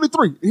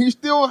 2023. He's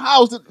still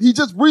housed. He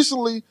just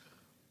recently,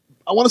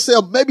 I want to say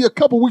maybe a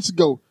couple weeks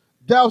ago,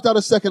 gouged out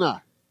his second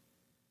eye.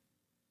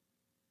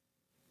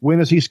 When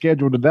is he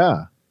scheduled to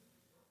die?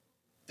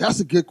 That's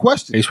a good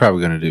question. He's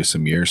probably going to do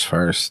some years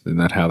first. Isn't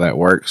that how that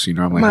works? You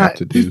normally have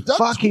to do.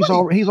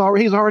 He's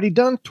already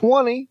done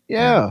 20.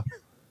 Yeah.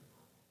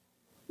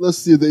 Let's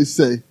see if they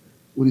say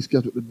when he's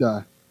scheduled to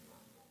die.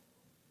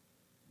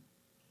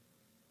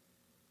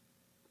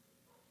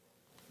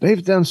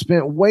 They've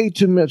spent way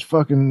too much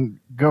fucking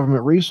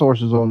government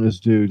resources on this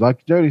dude.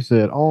 Like Jody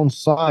said, on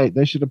site,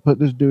 they should have put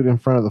this dude in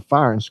front of the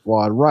firing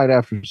squad right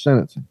after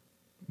sentencing.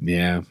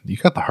 Yeah, you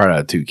cut the heart out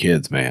of 2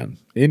 kids, man.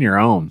 In your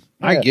own.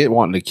 Yeah. I get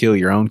wanting to kill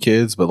your own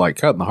kids, but like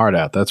cutting the heart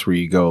out, that's where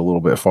you go a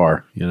little bit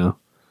far, you know?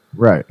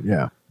 Right,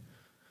 yeah.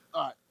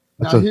 All right.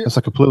 That's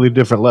a completely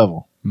different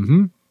level.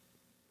 Mm-hmm.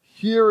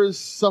 Here is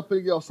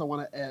something else I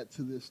want to add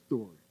to this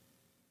story.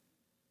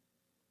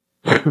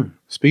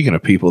 Speaking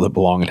of people that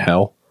belong in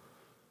hell.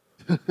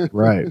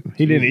 Right.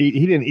 He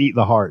didn't eat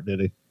the heart, did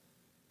he?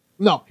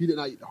 No, he did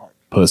not eat the heart.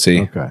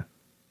 Pussy. Okay.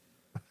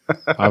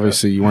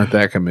 Obviously, you weren't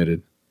that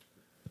committed.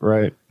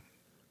 Right.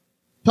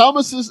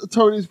 Thomas's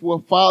attorneys will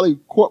file a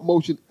court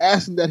motion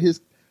asking that his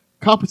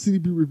competency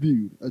be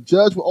reviewed. A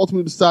judge will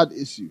ultimately decide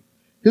the issue.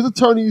 His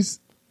attorneys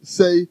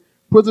say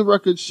prison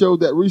records show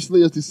that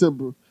recently as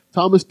December,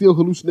 Thomas still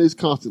hallucinates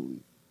constantly,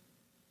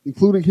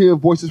 including hearing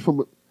voices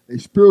from a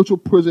spiritual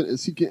prison and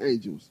seeking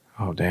angels.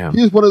 Oh, damn.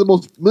 He is one of the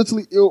most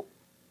mentally ill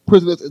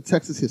prisoners in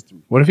Texas history.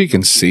 What if he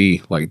can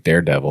see like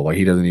Daredevil? Like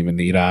he doesn't even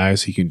need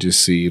eyes. He can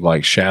just see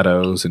like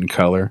shadows and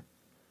color.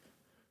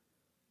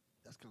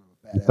 That's kind of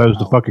a bad. He throws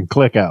the fucking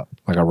click out.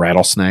 Like a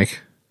rattlesnake.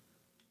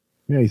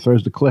 Yeah, he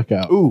throws the click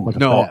out. Ooh, like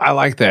no, I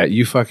like that.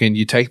 You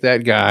take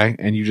that guy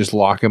and you just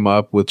lock him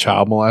up with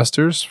child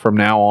molesters from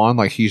now on.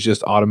 Like he's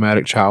just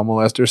automatic child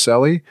molester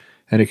Selly,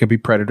 and it can be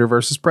predator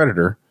versus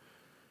predator.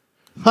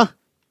 Huh.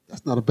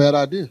 That's not a bad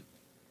idea.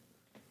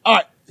 All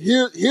right,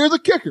 here's a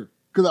kicker.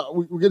 Because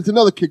we get into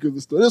another kicker of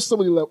the story. There's so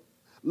many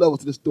levels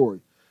to this story.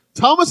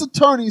 Thomas'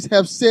 attorneys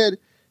have said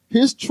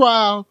his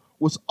trial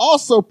was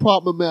also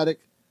problematic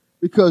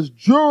because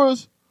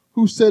jurors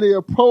who said they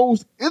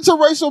opposed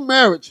interracial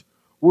marriage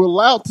were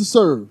allowed to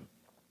serve.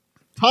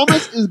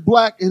 Thomas is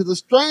black and his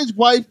estranged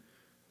wife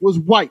was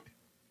white.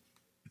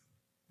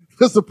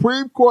 The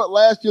Supreme Court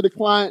last year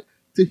declined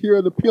to hear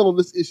an appeal on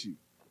this issue.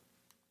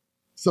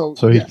 So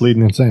he's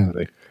pleading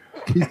insanity.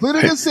 He's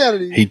pleading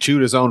insanity. He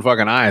chewed his own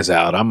fucking eyes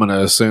out. I'm going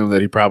to assume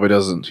that he probably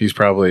doesn't. He's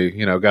probably,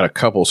 got a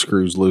couple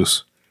screws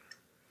loose.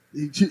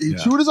 He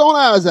chewed his own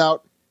eyes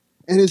out,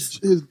 and his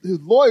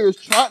lawyers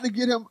tried to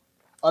get him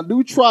a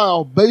new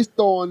trial based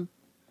on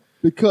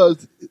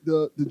because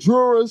the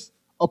jurors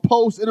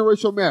opposed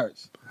interracial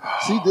marriage.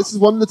 See, this is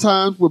one of the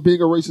times where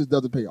being a racist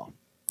doesn't pay off.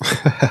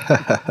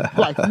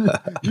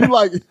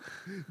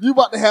 You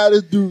about to have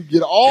this dude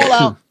get all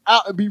out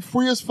and be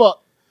free as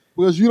fuck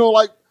because you don't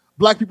like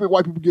black people and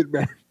white people getting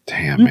married.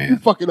 Damn, man. You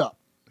fuck it up.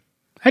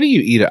 How do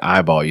you eat an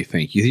eyeball, you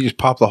think? You just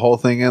pop the whole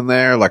thing in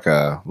there like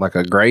a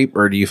grape,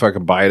 or do you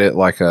fucking bite it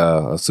like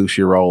a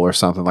sushi roll or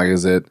something? Like,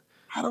 is it?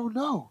 I don't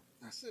know.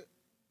 That's it.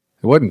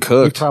 It wasn't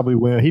cooked.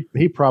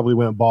 He probably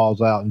went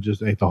balls out and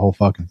just ate the whole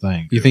fucking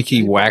thing. You think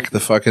he whacked the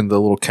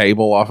little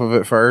cable off of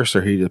it first,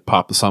 or he just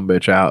popped the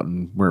sumbitch out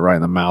and went right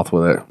in the mouth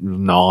with it,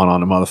 gnawing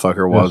on the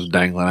motherfucker while it was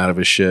dangling out of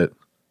his shit?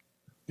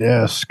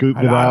 Yeah, scooped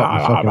it out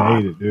and fucking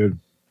ate it, dude.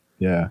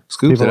 Yeah.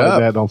 Scooped people it like up.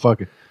 that don't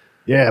fucking.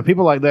 Yeah,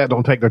 people like that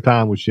don't take their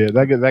time with shit.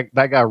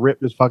 That guy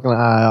ripped his fucking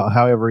eye out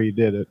however he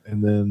did it,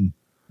 and then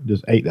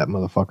just ate that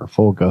motherfucker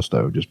full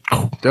gusto. Just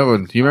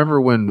Delvin, do you remember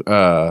when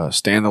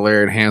Stan the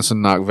Lariat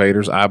Hansen knocked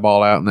Vader's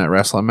eyeball out in that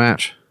wrestling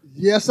match?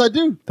 Yes, I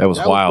do. That was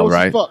wild,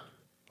 right?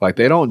 Like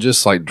they don't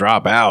just like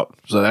drop out.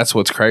 So that's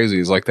what's crazy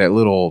is like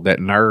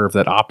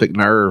that optic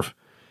nerve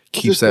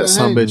keeps that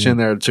sumbitch in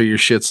there until your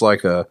shit's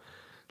like the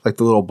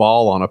little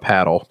ball on a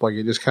paddle. Like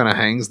it just kind of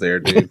hangs there,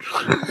 dude.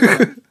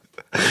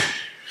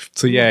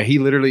 So yeah, he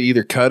literally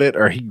either cut it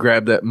or he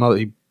grabbed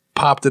he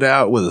popped it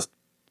out with a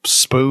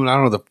spoon. I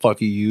don't know what the fuck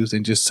he used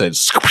and just said,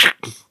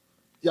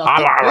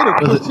 Vader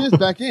put his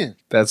back in.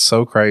 That's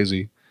so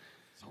crazy.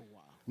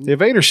 The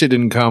Vader shit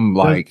didn't come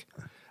like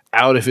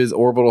out of his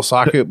orbital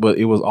socket, but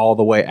it was all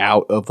the way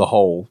out of the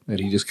hole. And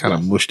he just kind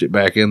of mushed it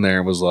back in there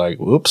and was like,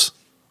 whoops.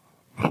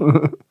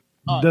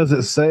 Does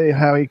it say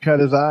how he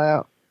cut his eye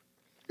out?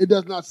 It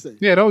does not say.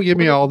 Yeah, don't give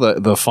me all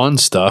the fun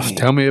stuff.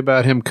 Tell me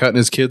about him cutting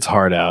his kid's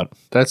heart out.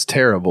 That's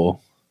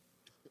terrible.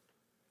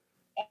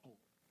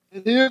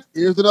 And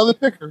here's another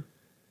kicker.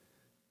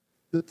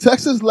 The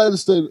Texas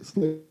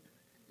legislature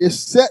is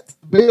set to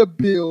debate a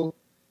bill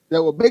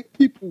that will make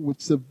people with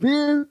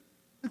severe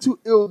mental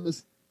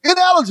illness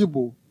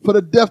ineligible for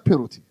the death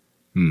penalty.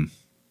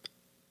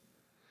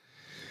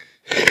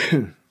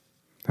 I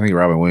think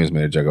Robin Williams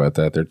made a joke about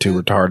that. They're too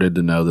retarded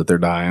to know that they're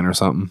dying or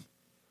something.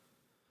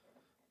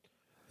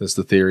 That's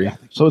the theory.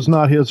 So it's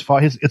not his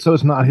fault. So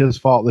it's not his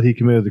fault that he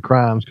committed the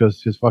crimes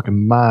because his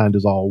fucking mind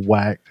is all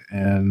whacked,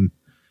 and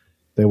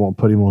they won't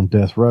put him on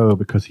death row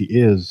because he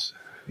is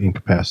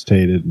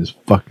incapacitated and is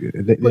fucking.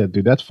 Yeah,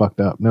 dude, that's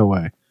fucked up. No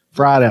way.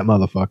 Fry that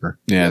motherfucker.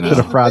 Yeah, should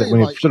have fried it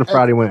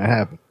when it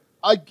happened.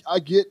 I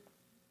get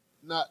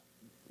not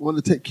want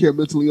to take care of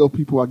mentally ill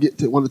people. I get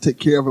to want to take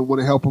care of them,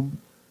 want to help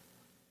them.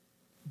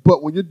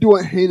 But when you're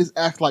doing heinous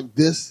acts like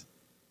this,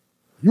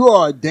 you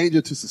are a danger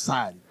to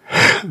society.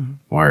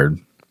 Word.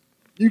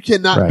 You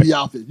cannot be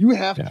out there. You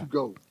have to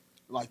go.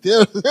 Like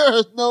there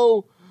is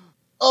no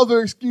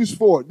other excuse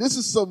for it. This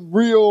is some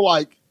real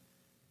like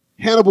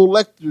Hannibal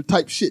Lecter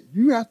type shit.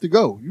 You have to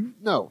go.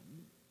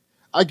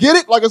 I get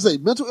it. Like I say,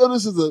 mental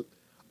illness is a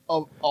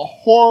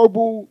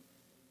horrible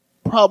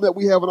problem that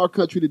we have in our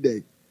country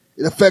today.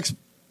 It affects,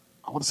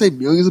 I want to say,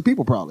 millions of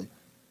people probably.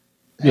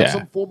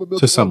 Some form of mental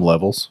to some illness.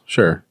 Levels,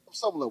 sure.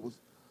 Some levels.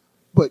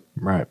 But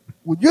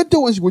when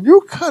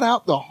you cut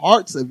out the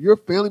hearts of your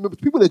family members,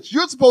 people that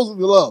you're supposed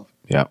to love,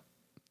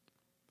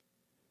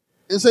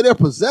 and say they're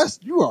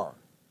possessed, you are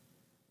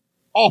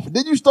off. And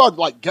then you start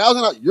like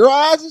gouging out your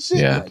eyes and shit.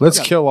 Yeah, like, let's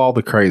kill all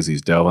the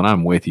crazies, Delvin.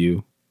 I'm with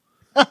you.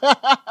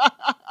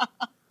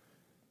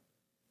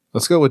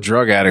 Let's go with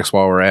drug addicts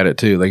while we're at it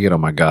too. They get on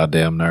my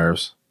goddamn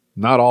nerves.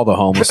 Not all the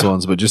homeless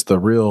ones, but just the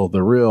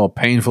real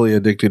painfully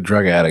addicted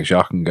drug addicts.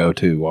 Y'all can go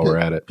too while we're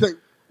at it. Okay.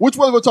 Which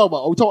one are we talking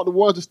about? Are we talking about the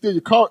ones that steal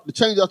your car, to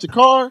change out your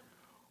car,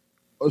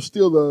 or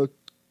steal the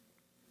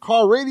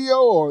car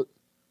radio, or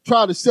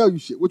try to sell you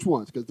shit? Which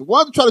ones? Because the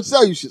ones that try to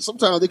sell you shit,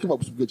 sometimes they come up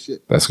with some good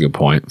shit. That's a good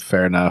point.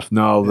 Fair enough.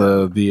 No,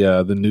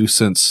 the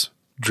nuisance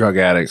drug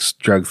addicts,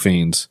 drug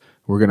fiends.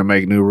 We're gonna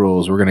make new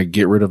rules. We're gonna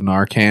get rid of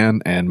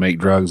Narcan and make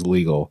drugs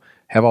legal.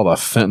 Have all the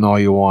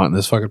fentanyl you want, and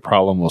this fucking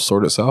problem will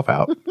sort itself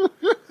out.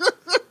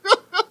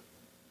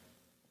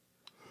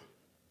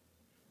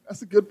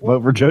 That's a good point.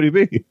 Vote for Jody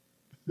B.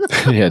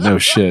 Yeah, no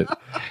shit.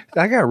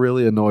 I got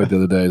really annoyed the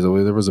other day.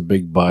 There was a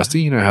big bust.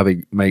 You know how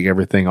they make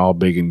everything all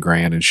big and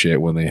grand and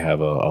shit when they have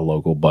a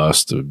local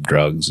bust of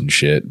drugs and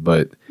shit.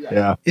 But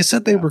it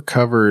said they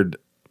recovered,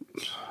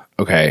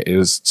 it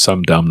was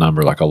some dumb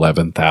number, like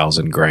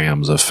 11,000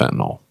 grams of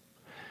fentanyl.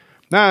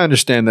 Now, I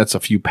understand that's a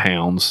few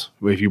pounds.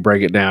 If you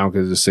break it down,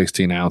 because it's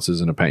 16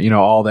 ounces in a pound,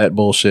 all that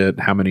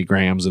bullshit, how many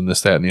grams in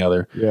this, that, and the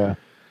other. Yeah.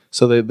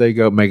 So they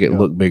go make it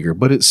look bigger,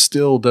 but it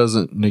still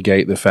doesn't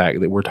negate the fact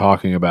that we're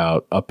talking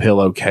about a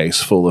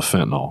pillowcase full of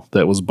fentanyl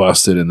that was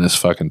busted in this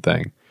fucking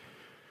thing.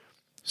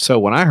 So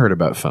when I heard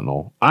about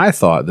fentanyl, I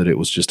thought that it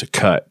was just a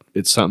cut.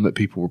 It's something that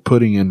people were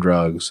putting in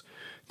drugs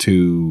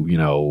to,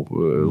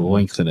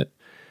 lengthen it.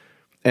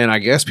 And I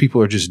guess people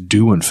are just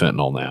doing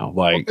fentanyl now.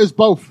 Like it's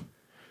both.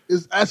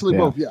 It's actually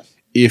both, yes.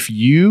 If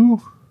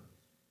you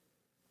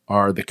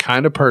are the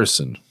kind of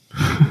person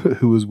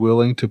who is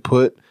willing to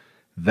put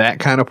that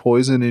kind of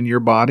poison in your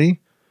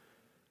body,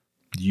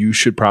 you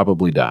should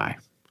probably die.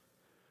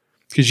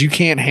 Because you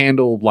can't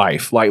handle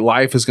life. Like,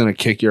 life is going to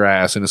kick your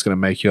ass and it's going to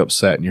make you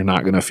upset and you're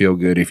not going to feel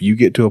good. If you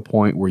get to a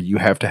point where you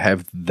have to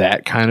have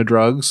that kind of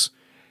drugs,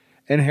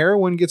 and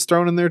heroin gets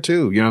thrown in there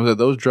too.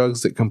 Those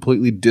drugs that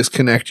completely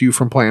disconnect you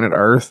from planet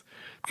Earth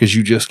because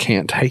you just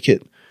can't take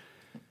it.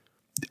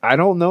 I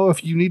don't know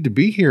if you need to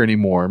be here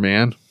anymore,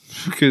 man,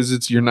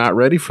 because you're not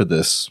ready for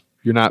this.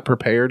 You're not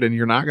prepared and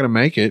you're not going to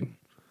make it.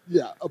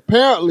 Yeah,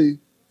 apparently,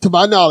 to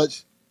my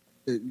knowledge,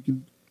 you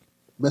can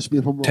mess me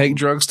if I'm wrong. Take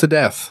drugs to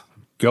death.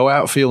 Go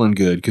out feeling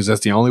good, because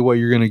that's the only way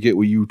you're going to get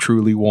what you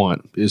truly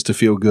want, is to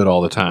feel good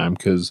all the time,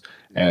 because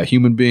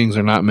human beings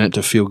are not meant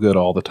to feel good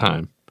all the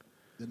time.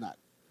 They're not.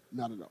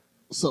 Not at all.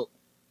 So,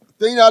 the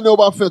thing I know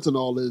about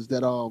fentanyl is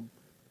that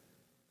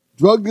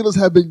drug dealers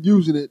have been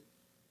using it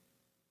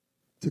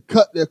to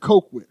cut their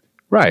coke with.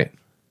 Right.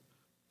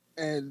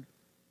 And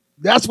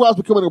that's why it's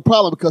becoming a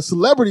problem, because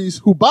celebrities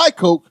who buy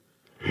coke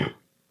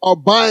are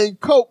buying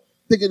coke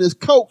thinking it's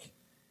coke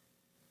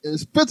and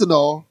it's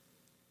fentanyl,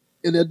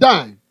 and they're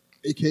dying,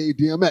 aka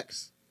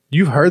DMX.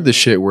 You've heard the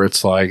shit where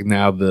it's like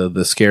now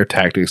the scare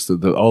tactics,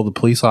 the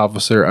police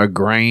officer, a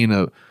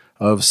grain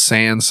of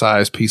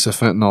sand-sized piece of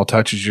fentanyl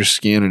touches your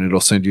skin and it'll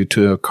send you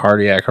to a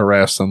cardiac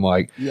arrest. I'm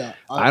like,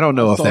 I don't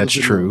know if that's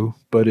true,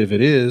 but if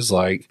it is,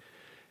 like,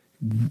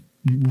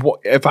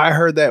 if I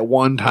heard that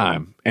one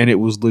time and it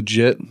was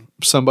legit,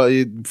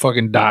 somebody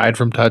fucking died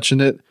from touching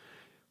it,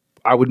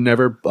 I would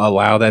never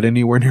allow that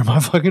anywhere near my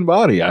fucking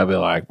body. I'd be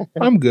like,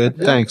 I'm good,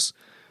 thanks.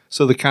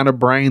 So the kind of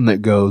brain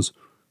that goes,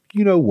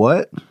 you know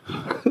what?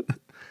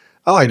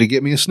 I like to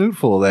get me a snoot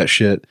full of that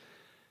shit.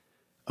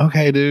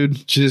 Okay,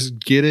 dude, just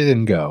get it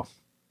and go.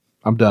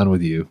 I'm done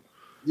with you.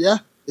 Yeah,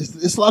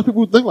 it's a lot of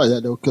people who think like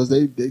that, though, because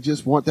they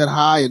just want that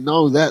high, and not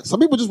only that, some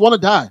people just want to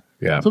die.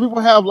 Yeah. Some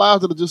people have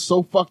lives that are just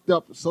so fucked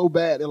up, so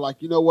bad, they're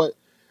like, you know what?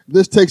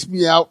 This takes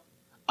me out.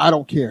 I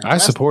don't care. I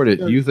support it.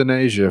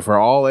 Euthanasia for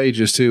all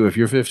ages, too. If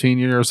you're 15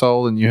 years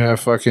old and you have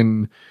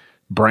fucking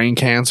brain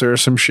cancer or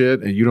some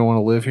shit and you don't want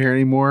to live here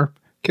anymore,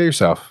 kill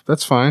yourself.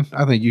 That's fine.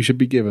 I think you should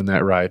be given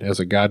that right as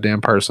a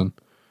goddamn person.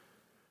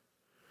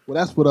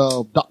 Well, that's what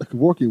Dr.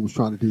 Kevorkian was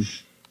trying to do.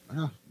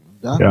 Yeah.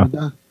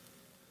 Yeah.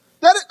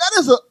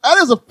 That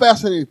is a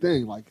fascinating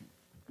thing. Like,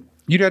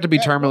 you'd have to be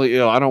terminally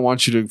ill. I don't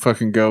want you to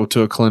fucking go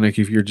to a clinic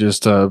if you're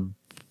just a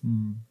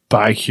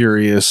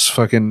bi-curious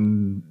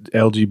fucking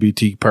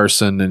LGBT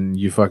person and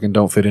you fucking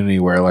don't fit in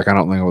anywhere. Like, I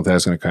don't know what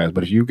that's going to cause.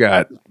 But if you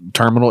got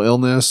terminal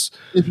illness,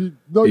 if you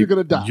know you're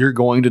going to die, you're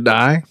going to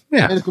die.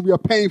 Yeah, and it's going to be a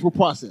painful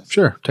process.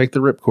 Sure, take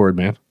the ripcord,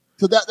 man.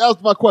 So that was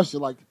my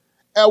question. Like,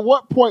 at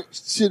what point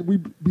should we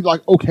be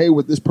like okay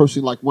with this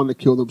person like wanting to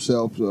kill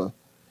themselves?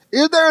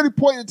 Is there any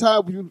point in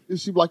time where you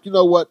seem like, you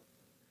know what,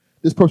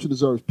 this person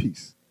deserves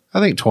peace? I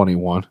think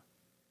 21.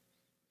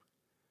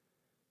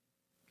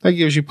 That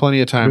gives you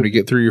plenty of time to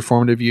get through your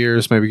formative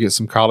years, maybe get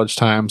some college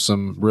time,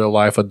 some real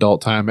life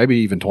adult time, maybe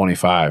even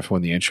 25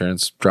 when the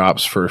insurance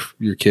drops for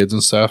your kids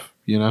and stuff,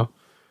 you know?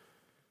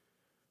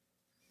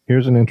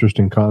 Here's an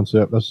interesting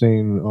concept I've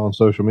seen on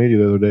social media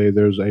the other day.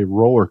 There's a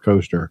roller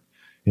coaster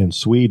in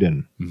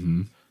Sweden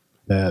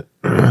that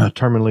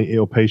terminally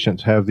ill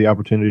patients have the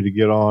opportunity to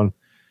get on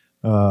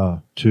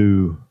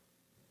to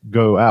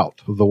go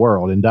out of the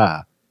world and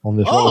die on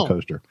this roller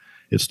coaster.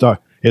 It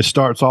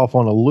starts off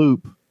on a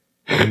loop,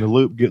 and the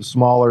loop gets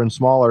smaller and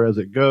smaller as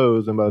it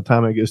goes, and by the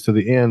time it gets to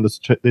the end, this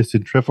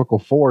centrifugal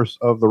force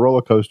of the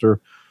roller coaster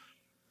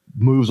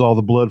moves all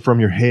the blood from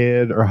your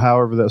head, or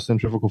however that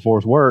centrifugal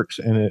force works,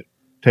 and it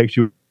takes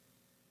you.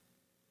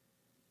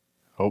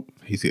 Oh,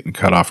 he's getting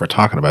cut off for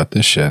talking about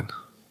this shit.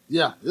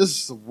 Yeah, this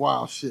is some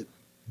wild shit.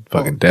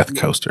 Fucking death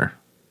coaster.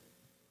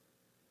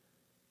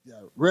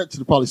 Yeah, Red should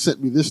have probably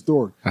sent me this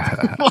story.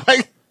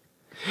 Like,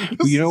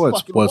 you know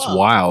what's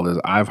wild is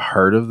I've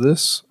heard of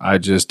this. I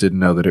just didn't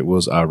know that it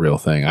was a real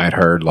thing. I'd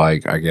heard,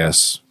 like, I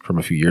guess from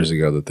a few years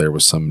ago that there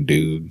was some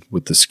dude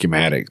with the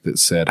schematic that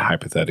said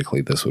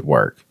hypothetically this would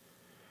work.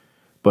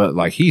 But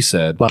like he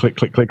said, click,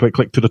 click, click, click,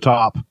 click to the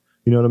top.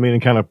 You know what I mean?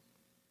 And kind of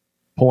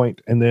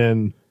point, and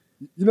then.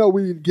 You know,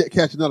 we didn't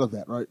catch none of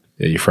that, right?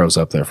 Yeah, you froze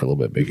up there for a little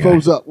bit, big guy.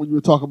 Froze up when you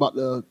were talking about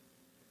the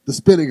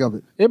spinning of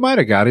it. It might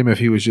have got him if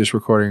he was just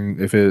recording,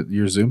 if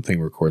your Zoom thing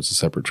records a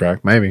separate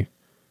track, maybe.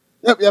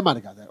 Yep, yeah, I might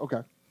have got that.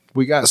 Okay.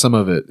 We got some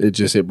of it.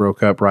 It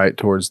broke up right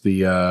towards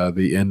the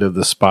end of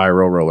the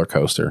spiral roller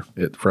coaster.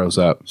 It froze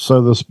up.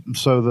 So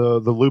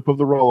the loop of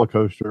the roller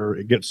coaster,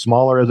 it gets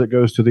smaller as it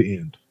goes to the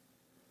end,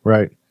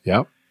 right?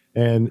 Yep.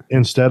 And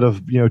instead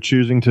of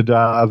choosing to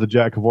die the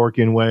Jack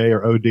Kevorkian way, or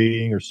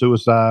ODing, or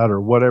suicide,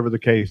 or whatever the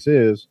case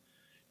is,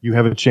 you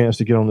have a chance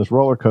to get on this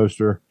roller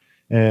coaster.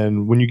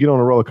 And when you get on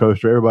a roller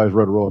coaster, everybody's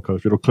rode a roller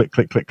coaster. It'll click,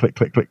 click, click, click,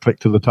 click, click, click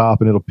to the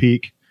top, and it'll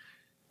peak.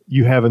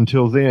 You have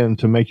until then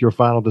to make your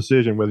final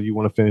decision whether you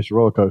want to finish the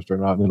roller coaster or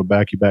not, and it'll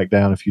back you back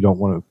down if you don't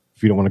want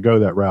to go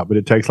that route. But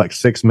it takes like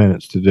 6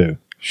 minutes to do.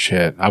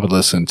 Shit, I would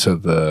listen to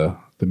the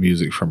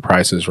music from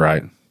Price is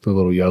Right, the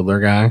little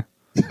yodeler guy.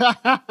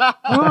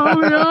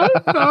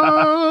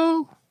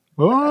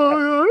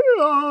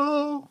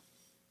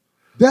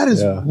 That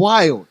is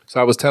wild. So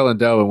I was telling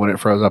Delvin when it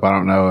froze up, I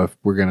don't know if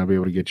we're going to be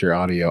able to get your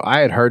audio. I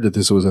had heard that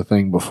this was a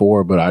thing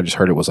before, but I just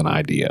heard it was an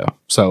idea.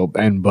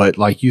 But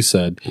like you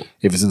said,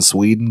 if it's in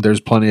Sweden, there's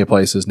plenty of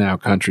places now,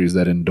 countries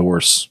that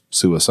endorse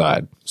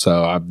suicide.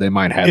 So they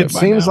might have it. It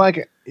seems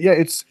like,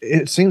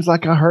 it seems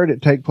like I heard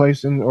it take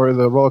place or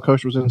the roller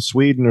coaster was in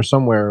Sweden or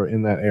somewhere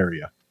in that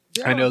area.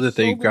 I know that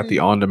they've got the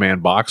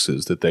on-demand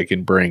boxes that they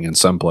can bring in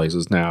some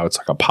places now. It's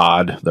like a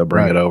pod. They'll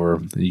bring it over.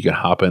 And you can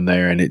hop in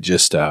there, and it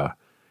just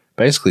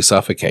basically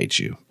suffocates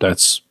you.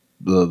 That's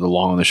the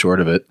long and the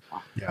short of it.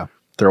 Yeah.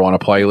 Throw on a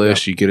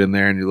playlist. You get in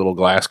there in your little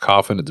glass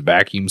coffin. It's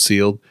vacuum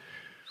sealed.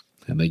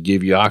 And they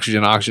give you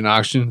oxygen.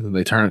 And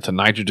they turn it to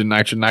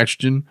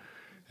nitrogen.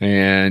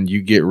 And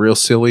you get real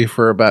silly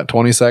for about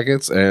 20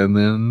 seconds. And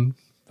then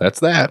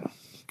that's that.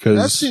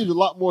 That seems a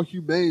lot more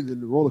humane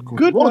than the roller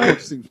coaster. The roller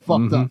coaster seems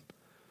fucked up.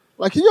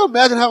 Like, can you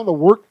imagine having to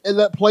work in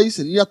that place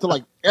and you have to,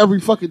 like, every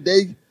fucking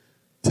day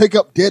take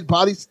up dead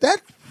bodies?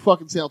 That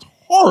fucking sounds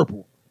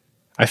horrible.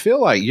 I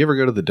feel like you ever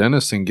go to the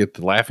dentist and get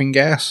the laughing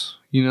gas?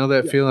 You know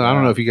that feeling? I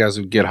don't know if you guys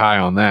would get high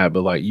on that,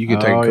 but like you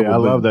can take a couple. I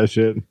love that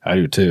shit. I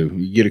do too.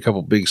 You get a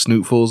couple big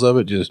snootfuls of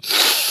it,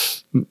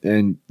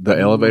 and the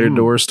elevator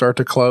doors start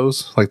to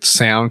close. Like the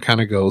sound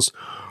kind of goes,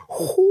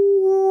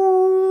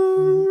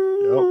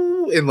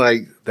 and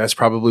like that's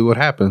probably what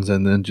happens,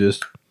 and then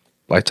just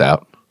lights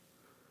out.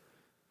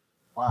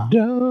 Wow.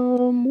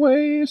 Dumb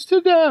ways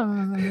to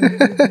die.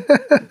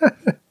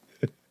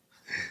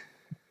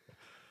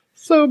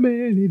 So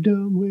many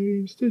dumb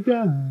ways to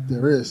die.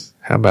 There is.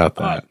 How about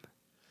that?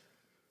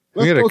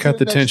 We got to cut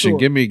the tension.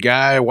 Give me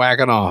Guy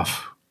whacking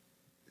off.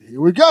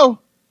 Here we go.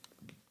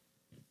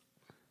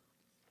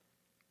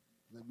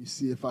 Let me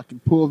see if I can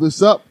pull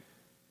this up.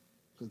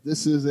 Because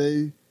this is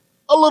a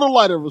little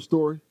lighter of a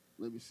story.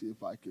 Let me see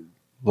if I can.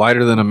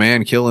 Lighter than a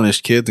man killing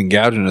his kids and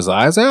gouging his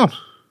eyes out?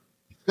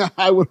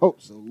 I would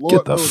hope so. Lord,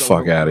 get the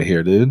fuck out of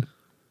here, dude.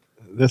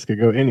 This could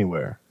go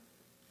anywhere.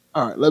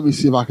 All right, let me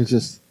see if I can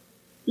just.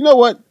 You know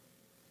what?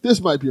 This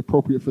might be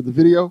appropriate for the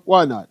video.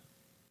 Why not?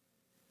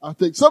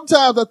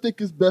 Sometimes I think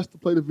it's best to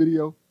play the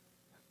video.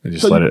 And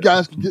just so let you it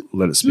guys can get,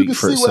 let it so you speak can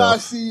for see what I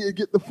itself. see and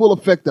get the full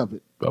effect of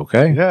it.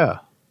 Okay. Yeah.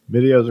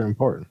 Videos are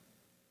important.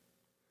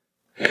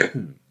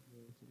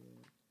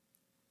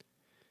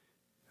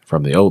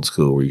 From the old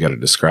school where you got to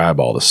describe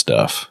all the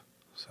stuff.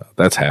 So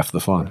that's half the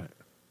fun.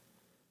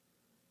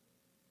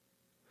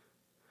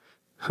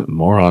 Right.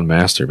 More on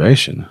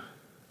masturbation.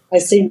 I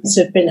seem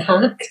to have been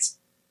hacked,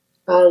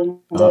 and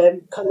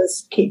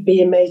comments keep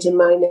being made in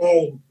my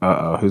name.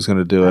 Who's going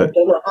to do I it?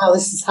 don't know how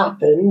this has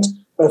happened,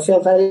 but I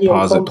feel very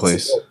Pause it, uncomfortable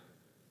please.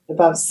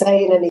 about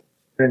saying anything.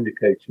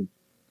 Vindication.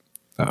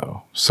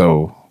 Oh,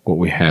 so what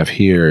we have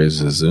here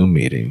is a Zoom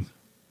meeting.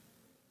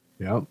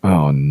 Yep.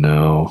 Oh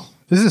no,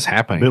 this is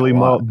happening. Billy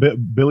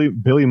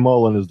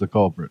Mullen is the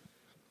culprit.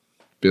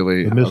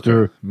 Billy, The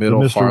Mr. Okay.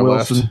 Middle, the Mr. far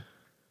Wilson. left.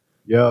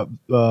 Yeah,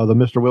 the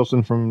Mr.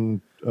 Wilson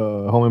from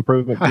Home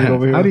Improvement. Dude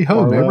over here. Howdy ho,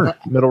 Far neighbor.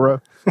 left, middle row.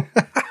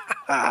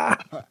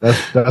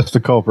 That's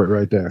the culprit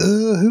right there.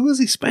 Who was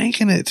he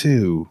spanking it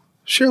to?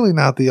 Surely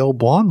not the old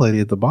blonde lady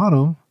at the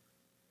bottom.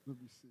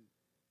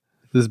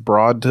 This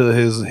broad to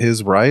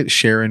his right,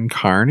 Sharon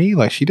Carney.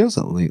 Like, she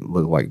doesn't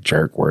look like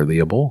jerk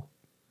worthyable.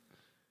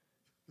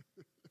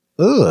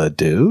 Ugh,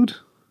 dude.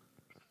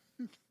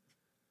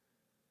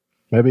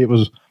 Maybe it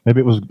was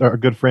our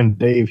good friend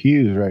Dave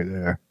Hughes right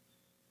there,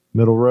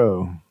 middle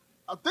row.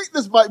 I think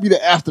this might be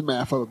the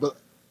aftermath of it, but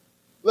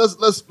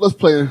let's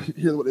play and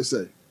hear what they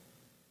say.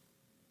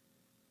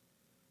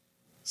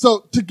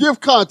 So, to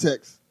give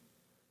context,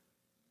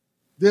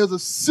 there's a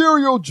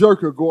serial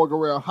jerker going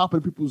around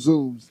hopping people's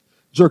Zooms,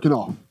 jerking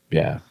off.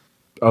 Yeah.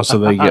 Oh, so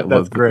they get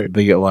That's great.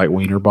 They get like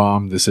wiener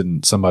bomb. This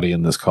isn't somebody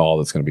in this call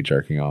that's going to be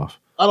jerking off.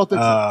 I don't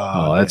think so.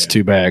 Oh, that's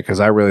too bad because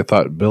I really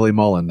thought Billy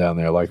Mullen down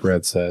there, like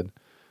Red said.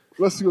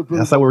 Let's see what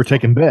I thought we were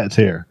taking bets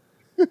here.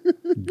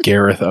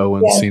 Gareth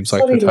Owens seems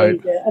like the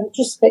type. Leader, I'm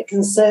just a bit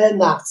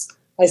concerned that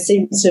I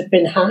seem to have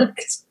been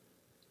hacked,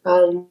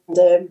 and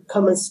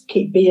comments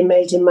keep being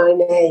made in my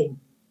name.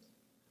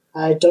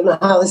 I don't know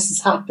how this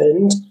has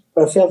happened,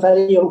 but I feel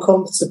very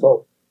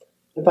uncomfortable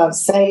about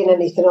saying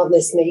anything on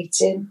this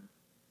meeting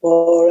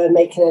or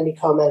making any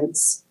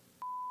comments.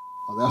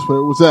 Oh, that's where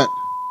it was at.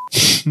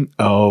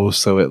 Oh,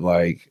 so it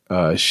like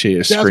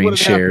screen what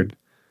shared. happened.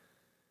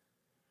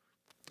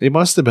 It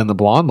must have been the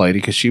blonde lady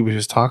because she was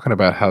just talking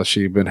about how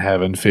she'd been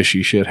having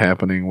fishy shit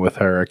happening with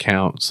her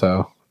account.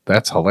 So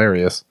that's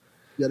hilarious.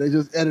 Yeah, they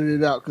just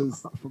edited it out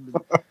because from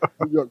the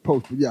New York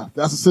Post. But yeah,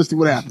 that's essentially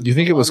what happened. Do you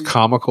think it was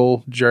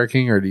comical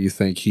jerking, or do you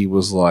think he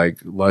was like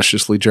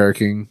lusciously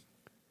jerking?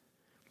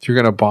 If you're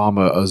gonna bomb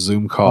a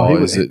Zoom call,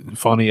 is it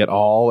funny at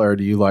all, or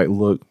do you like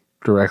look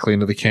directly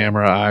into the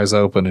camera, eyes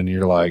open, and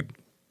you're like?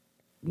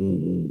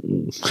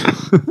 He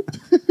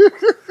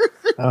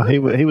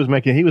was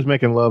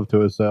making love to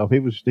himself. He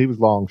was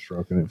long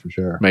stroking it for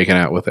sure, Making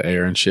out with the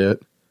air and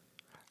shit.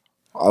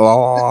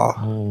 I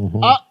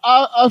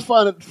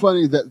find it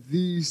funny that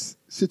these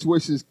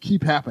situations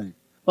keep happening.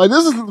 Like,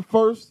 this isn't the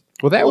first.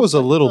 Well, that was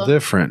a little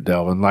different,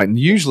 Delvin. Like,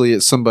 usually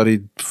it's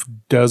somebody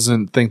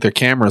doesn't think their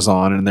camera's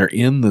on and they're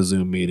in the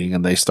Zoom meeting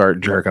and they start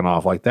jerking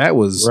off. Like, that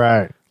was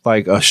right.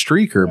 Like a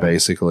streaker,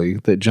 basically,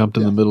 that jumped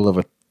in the middle of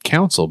a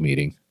council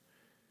meeting.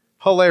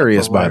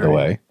 Hilarious, by the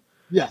way.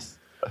 Yes.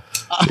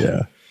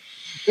 Yeah.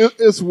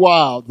 It's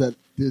wild that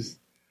this.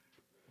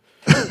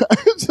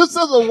 It's just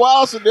such a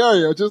wild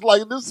scenario. Just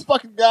like this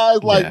fucking guy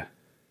is like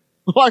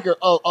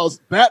a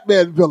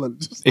Batman villain.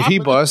 Just If he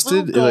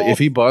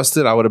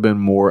busted, I would have been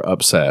more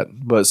upset.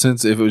 But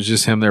since if it was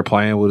just him there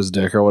playing with his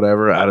dick or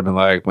whatever, I'd have been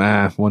like,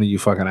 one of you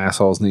fucking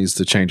assholes needs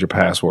to change your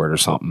password or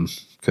something.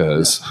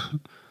 Because,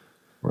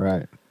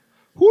 right.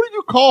 Who do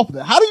you call for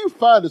that? How do you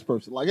find this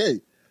person? Like,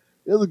 hey,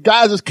 there's a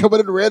guy just coming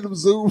in random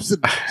Zooms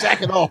and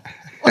jacking off.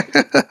 Do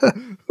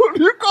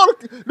you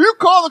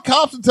call the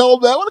cops and tell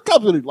them that? What the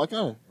cops do? Like,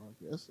 oh,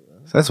 I guess.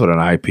 That's what an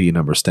IP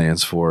number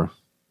stands for.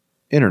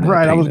 Internet.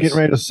 Right. penis. I was getting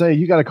ready to say,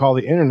 you got to call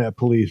the internet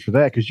police for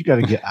that because you got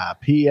to get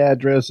IP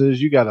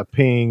addresses. You got to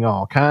ping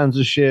all kinds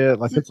of shit.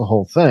 Like, it's a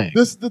whole thing.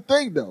 This is the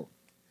thing, though.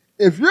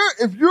 If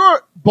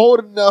you're bold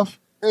enough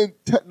and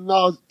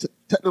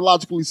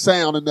technologically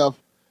sound enough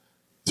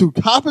to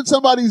hop in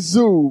somebody's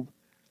Zoom,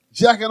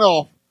 jacking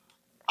off,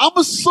 I'm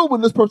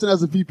assuming this person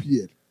has a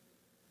VPN.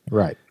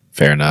 Right.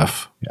 Fair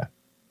enough. Yeah.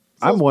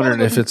 So I'm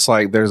wondering if it's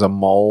like there's a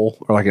mole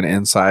or like an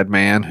inside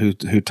man who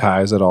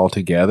ties it all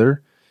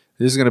together.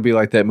 This is going to be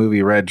like that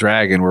movie Red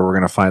Dragon where we're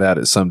going to find out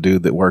it's some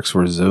dude that works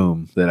for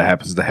Zoom that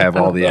happens to have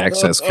all the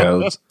access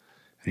codes.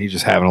 And he's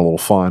just having a little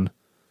fun.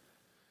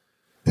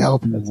 That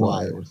would be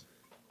wild.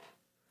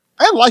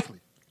 And likely.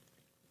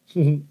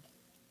 All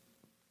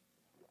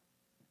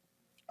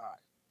right.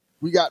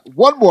 We got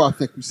one more, I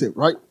think we said,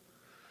 right?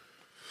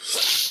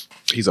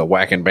 He's a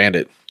whacking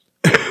bandit.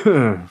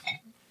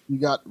 We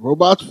got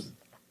robots.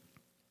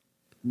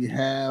 We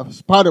have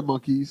spider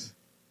monkeys.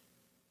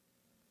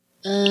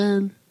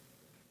 And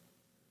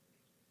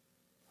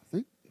I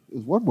think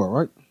there's one more,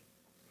 right?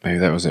 Maybe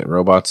that was it.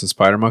 Robots and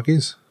spider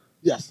monkeys?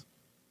 Yes.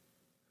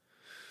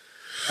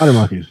 Spider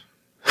monkeys.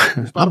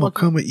 I'm going to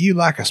come at you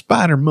like a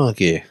spider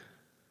monkey.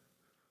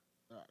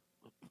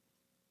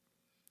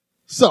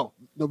 So,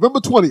 November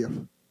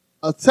 20th,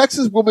 A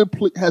Texas woman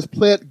has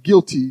pled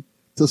guilty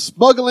to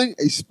smuggling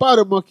a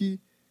spider monkey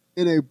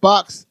in a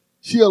box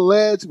she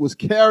alleged was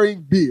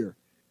carrying beer.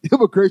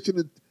 Immigration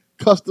and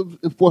Customs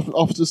Enforcement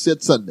officers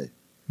said Sunday.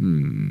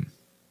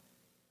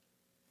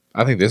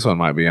 I think this one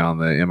might be on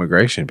the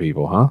immigration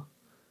people, huh?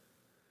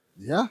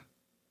 Yeah.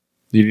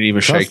 You didn't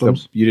even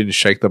Customs. you didn't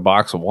shake the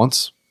box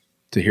once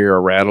to hear a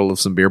rattle of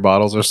some beer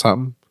bottles or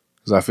something?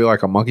 Because I feel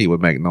like a monkey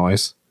would make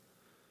noise.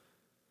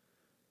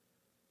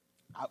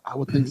 I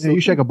would think so. Yeah,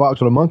 you shake a box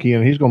with a monkey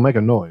and he's going to make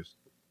a noise.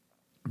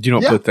 You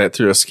don't Yeah. put that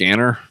through a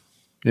scanner.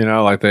 You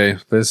know, like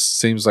this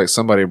seems like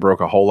somebody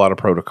broke a whole lot of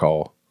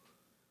protocol.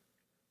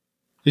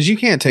 Because you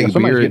can't take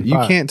somebody's beer. getting You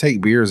fired. can't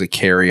take beer as a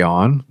carry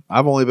on.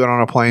 I've only been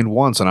on a plane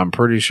once, and I'm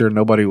pretty sure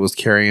nobody was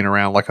carrying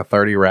around like a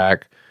 30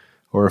 rack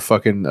or a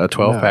fucking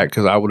 12 pack.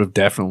 Because I would have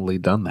definitely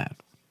done that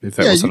if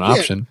that was you an can't.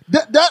 option.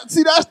 That's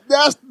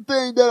the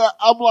thing that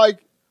I'm like,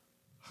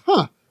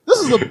 this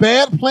is a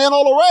bad plan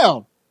all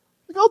around.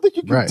 Like, I don't think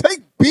you can Right. take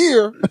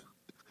beer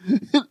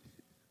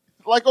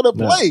like on a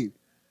No. plane.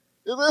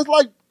 There's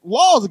like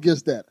laws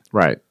against that.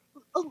 Right.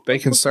 They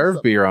can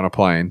serve beer on a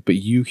plane, but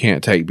you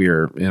can't take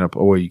beer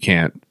or you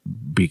can't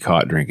be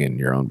caught drinking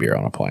your own beer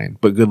on a plane.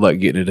 But good luck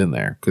getting it in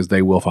there because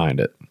they will find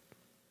it.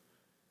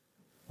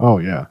 Oh,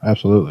 yeah,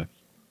 absolutely.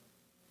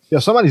 Yeah,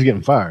 somebody's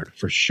getting fired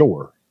for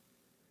sure.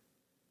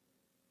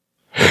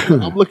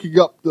 I'm looking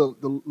up the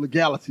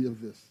legality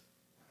of this.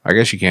 I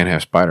guess you can't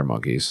have spider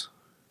monkeys.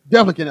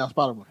 Definitely can't have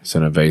spider monkey. It's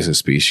an invasive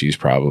species,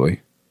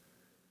 probably.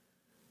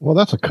 Well,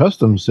 that's a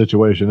customs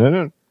situation, isn't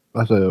it?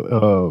 That's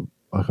a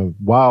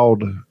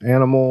wild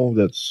animal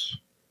that's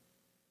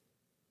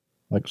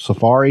like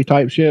safari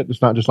type shit.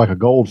 It's not just like a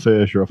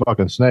goldfish or a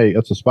fucking snake.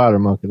 That's a spider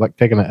monkey. Like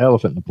taking an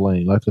elephant in the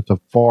plane. Like it's a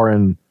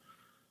foreign.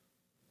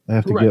 They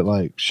have to Correct. get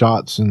like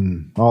shots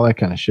and all that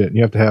kind of shit. And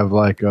you have to have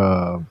like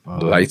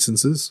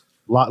Licenses?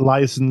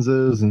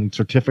 licenses and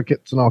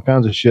certificates and all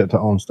kinds of shit to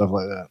own stuff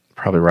like that.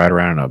 Probably ride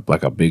around in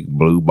a big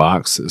blue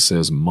box that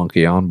says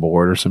monkey on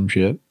board or some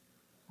shit.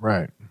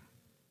 Right.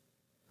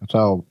 That's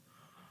how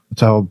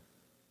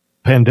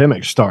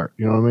pandemics start.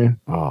 You know what I mean?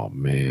 Oh,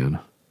 man.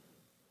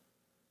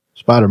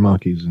 Spider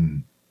monkeys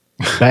and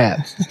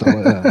bats and stuff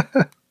like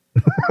that.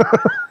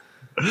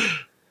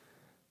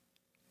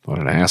 What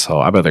an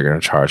asshole. I bet they're going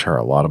to charge her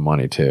a lot of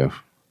money, too.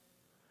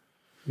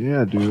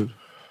 Yeah, dude.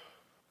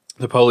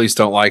 The police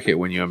don't like it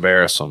when you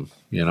embarrass them.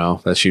 You know,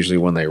 that's usually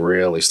when they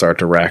really start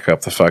to rack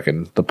up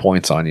the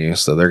points on you.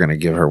 So they're going to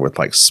give her with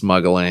like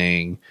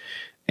smuggling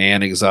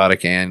and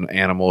exotic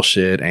animal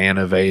shit and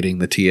evading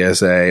the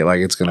TSA. Like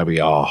it's going to be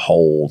a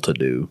whole to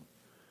do.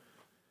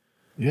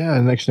 Yeah,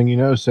 and next thing you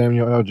know,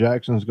 Samuel L.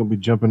 Jackson's going to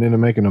be jumping in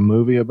and making a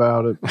movie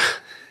about it.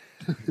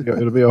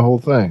 It'll be a whole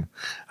thing.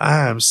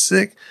 I'm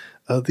sick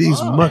of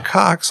these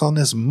macaques on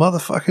this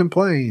motherfucking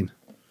plane.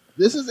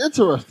 This is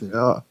interesting.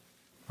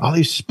 All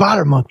these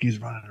spider monkeys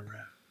running around.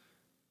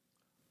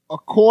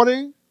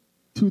 According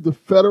to the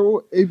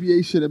Federal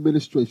Aviation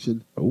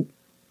Administration, Oh.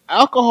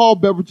 alcohol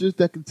beverages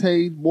that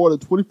contain more than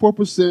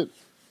 24%,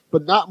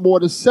 but not more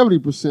than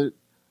 70%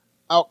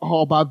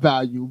 alcohol by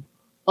volume,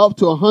 up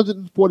to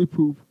 140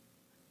 proof,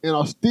 and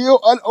are still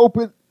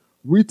unopened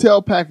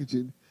retail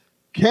packaging,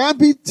 can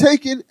be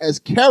taken as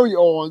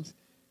carry-ons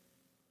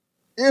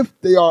if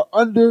they are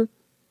under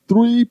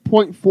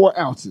 3.4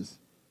 ounces.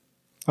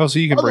 Oh, so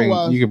you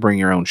Otherwise- can bring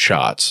your own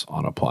shots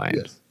on a plane.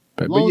 Yes.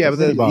 But Long yeah, as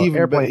but they- then even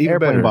airplane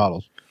better.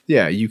 bottles.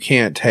 Yeah, you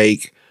can't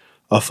take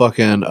a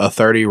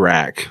 30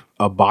 rack,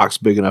 a box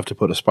big enough to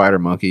put a spider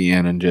monkey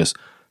in and just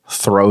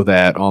throw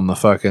that on the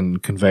fucking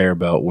conveyor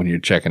belt when you're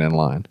checking in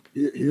line.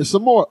 Here's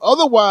some more.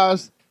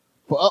 Otherwise,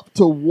 for up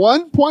to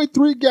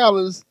 1.3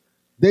 gallons,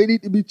 they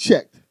need to be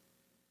checked.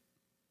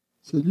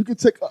 So you can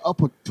take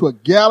up to a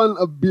gallon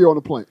of beer on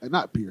a plane.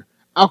 Not beer,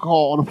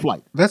 alcohol on a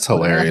flight. That's But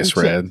it has to hilarious,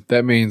 be Red.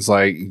 That means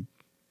like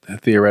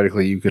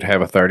theoretically you could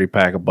have a 30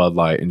 pack of Bud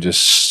Light and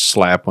just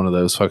slap one of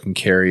those fucking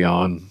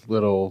carry-on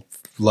little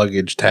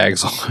luggage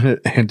tags on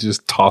it and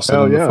just toss it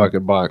Hell in the yeah.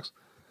 fucking box.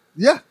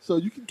 Yeah, so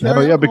you can Yeah,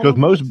 carry. but alcohol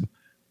because on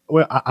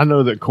I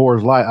know that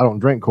Coors Light, I don't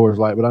drink Coors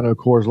Light, but I know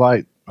Coors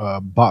Light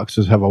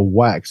boxes have a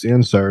wax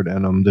insert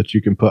in them that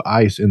you can put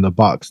ice in the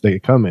box they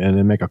come in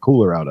and make a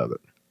cooler out of it.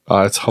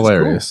 Oh, it's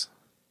hilarious.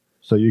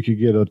 So you could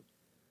get a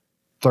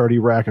 30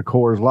 rack of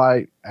Coors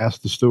Light,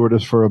 ask the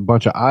stewardess for a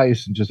bunch of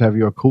ice, and just have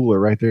you a cooler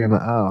right there in the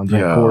aisle and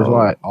drink Yo. Coors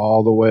Light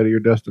all the way to your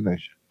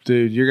destination.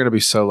 Dude, you're gonna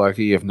be so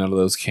lucky if none of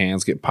those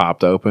cans get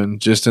popped open,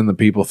 just in the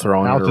people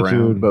throwing it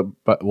Altitude. around.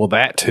 But well,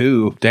 that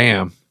too.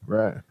 Damn,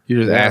 Right. you're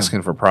just Yeah.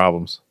 asking for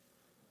problems.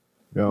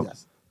 Yep.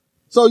 Yes.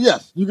 So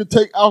yes, you can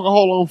take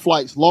alcohol on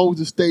flights long as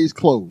it stays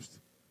closed.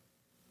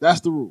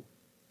 That's the rule.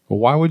 Well,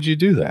 why would you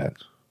do that?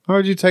 Why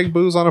would you take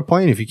booze on a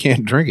plane if you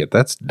can't drink it?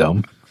 That's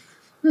dumb.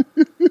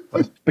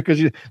 Because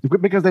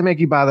they make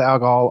you buy the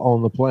alcohol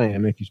on the plane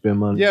and make you spend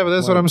money. Yeah, but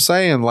that's what I'm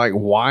saying. Like,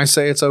 why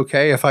say it's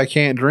okay if I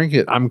can't drink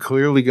it? I'm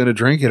clearly going to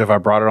drink it if I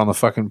brought it on the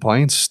fucking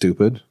plane,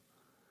 stupid.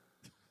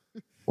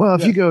 Well,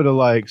 if you go to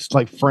like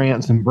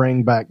France and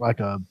bring back like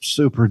a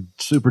super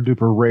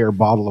duper rare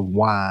bottle of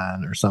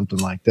wine or something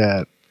like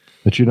that,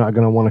 that you're not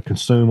going to want to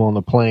consume on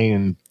the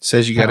plane.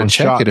 Says you got to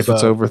check it if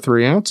it's over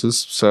 3 ounces.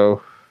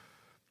 So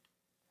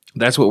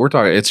that's what we're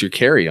talking. It's your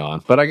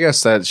carry-on. But I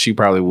guess that she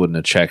probably wouldn't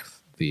have checked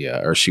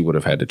or she would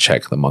have had to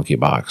check the monkey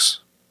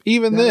box.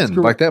 Even then,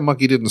 like that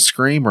monkey didn't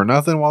scream or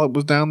nothing while it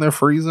was down there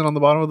freezing on the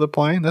bottom of the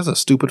plane. That's a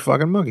stupid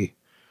fucking monkey.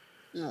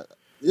 Yeah,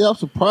 I'm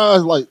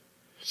surprised. Like,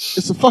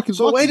 it's a fucking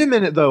monkey. Wait a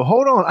minute, though.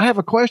 Hold on. I have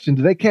a question.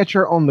 Did they catch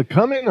her on the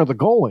coming or the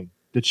going?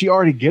 Did she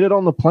already get it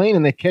on the plane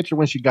and they catch her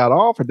when she got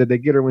off, or did they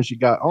get her when she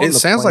got on the plane? It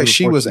sounds like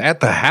she was at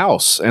the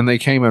house and they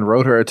came and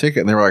wrote her a ticket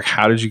and they were like,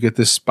 how did you get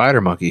this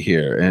spider monkey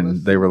here?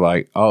 And they were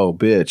like, oh,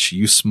 bitch,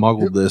 you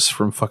smuggled this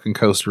from fucking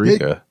Costa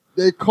Rica.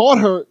 They caught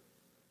her.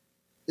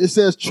 It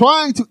says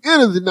trying to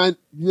enter the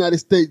United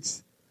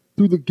States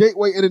through the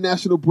Gateway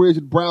International Bridge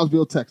in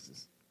Brownsville,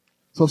 Texas.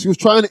 So she was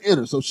trying to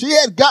enter. So she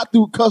had got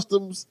through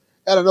customs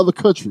at another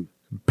country.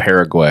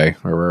 Paraguay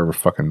or wherever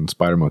fucking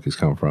spider monkeys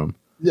come from.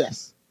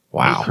 Yes.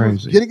 Wow.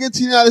 Crazy. Getting into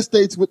the United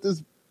States with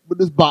this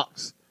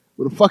box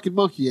with a fucking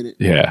monkey in it.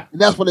 Yeah.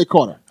 And that's when they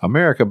caught her.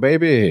 America,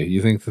 baby.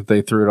 You think that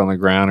they threw it on the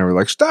ground and were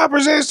like, stop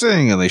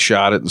resisting. And they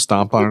shot it and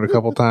stomped on it a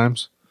couple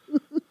times?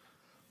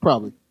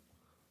 Probably.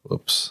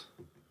 Whoops.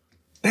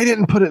 They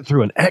didn't put it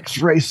through an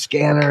X-ray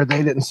scanner.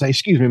 They didn't say,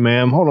 excuse me,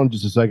 ma'am, hold on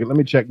just a second. Let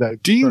me check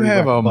that. Do you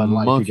have a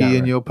monkey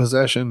in your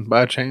possession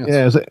by chance?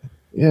 Yeah.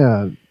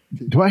 Yeah.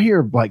 Do I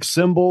hear like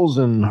cymbals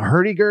and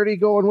hurdy-gurdy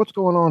going? What's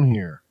going on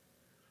here?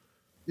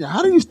 Yeah,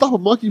 how do you stop a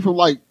monkey from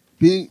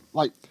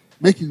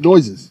making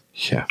noises?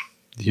 Yeah.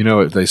 You know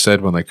what they said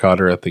when they caught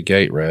her at the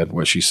gate, Red?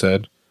 What she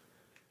said?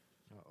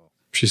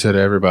 She said,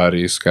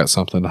 everybody's got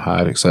something to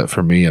hide except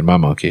for me and my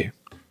monkey.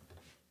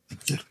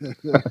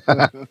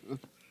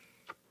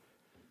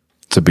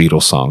 It's a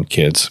Beatles song,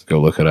 kids. Go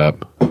look it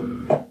up.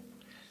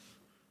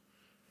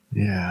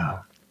 Yeah.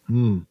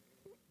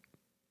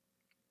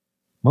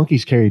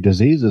 Monkeys carry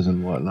diseases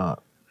and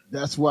whatnot.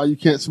 That's why you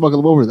can't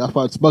smuggle them over. That's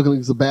why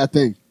smuggling is a bad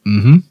thing.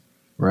 Mm-hmm.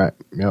 Right.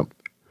 Yep.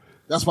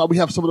 That's why we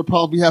have some of the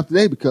problems we have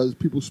today, because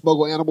people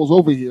smuggle animals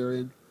over here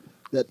and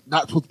that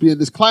not supposed to be in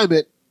this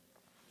climate.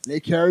 They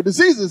carry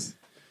diseases.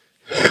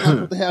 That's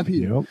not what they have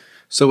here. Yep.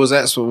 So was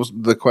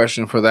the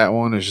question for that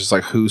one? Is just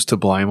like who's to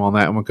blame on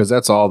that one? Because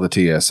that's all the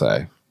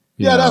TSA.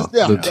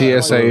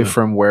 The TSA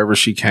from wherever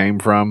she came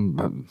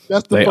from.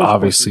 They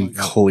obviously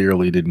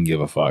clearly didn't give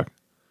a fuck.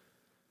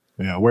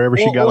 Yeah, wherever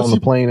she got on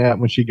the plane at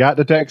when she got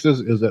to Texas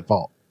is at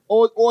fault.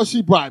 Or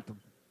she bribed them,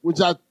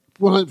 which I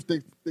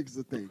 100% think is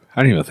a thing.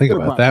 I didn't even think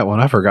about that one.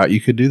 I forgot you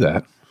could do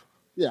that.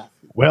 Yeah.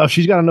 Well, if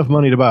she's got enough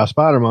money to buy a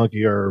spider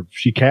monkey, or if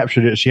she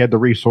captured it, she had the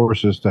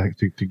resources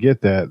to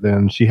get that,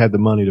 then she had the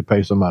money to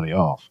pay somebody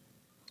off.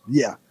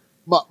 Yeah.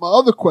 My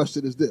other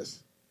question is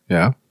this.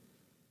 Yeah.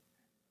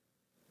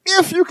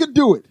 If you can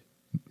do it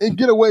and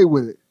get away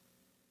with it,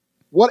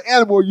 what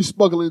animal are you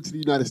smuggling into the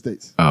United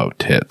States? Oh,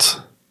 tits.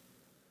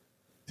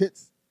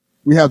 Tits.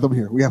 We have them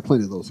here. We have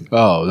plenty of those here.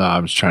 Oh, no,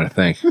 I'm just trying to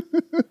think.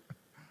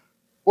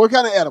 What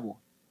kind of animal?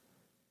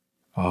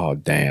 Oh,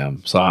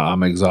 damn. So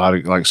I'm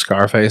exotic like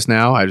Scarface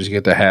now? I just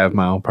get to have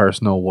my own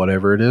personal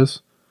whatever it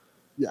is?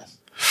 Yes.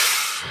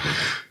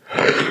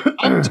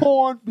 I'm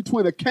torn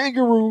between a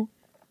kangaroo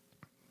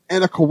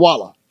and a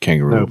koala.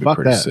 Kangaroo would be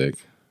pretty sick.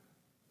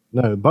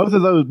 No, both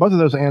of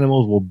those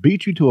animals will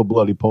beat you to a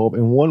bloody pulp,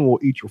 and one will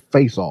eat your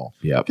face off.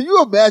 Yep. Can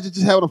you imagine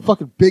just having a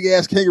fucking big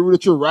ass kangaroo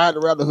that you're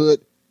riding around the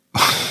hood?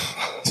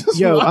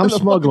 Yo, I'm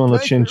smuggling a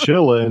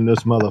chinchilla in this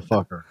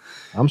motherfucker.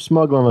 I'm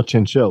smuggling a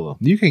chinchilla.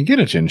 You can get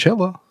a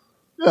chinchilla.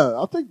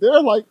 Yeah, I think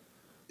they're like.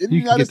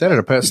 You can get that at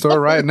a pet store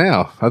right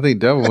now. I think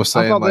Delvin was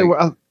saying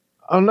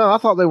I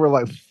thought they were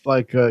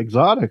like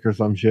exotic or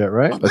some shit,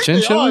 right? A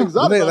chinchilla?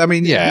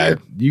 Yeah,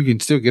 you can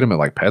still get them at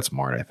like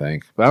PetSmart, I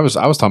think. But I was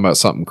talking about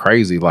something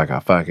crazy like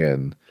a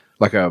fucking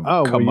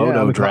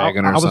Komodo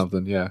dragon or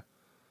something. Yeah.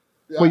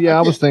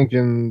 I was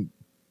thinking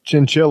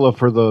chinchilla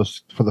for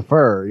the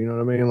fur. You know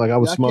what I mean? Like I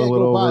would smuggle it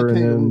over and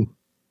then.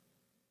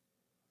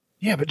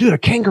 Yeah, but dude, a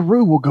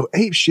kangaroo will go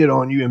ape shit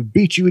on you and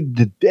beat you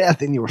to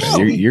death in your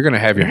sleep. You're gonna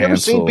have your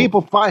hands full.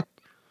 People fight?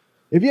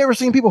 Have you ever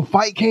seen people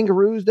fight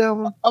kangaroos,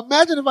 Delvin?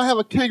 Imagine if I have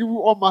a kangaroo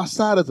on my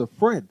side as a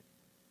friend.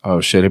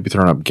 Oh shit! He'd be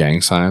throwing up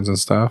gang signs and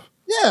stuff.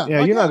 Yeah.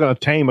 Yeah, you're not gonna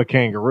tame a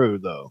kangaroo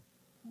though.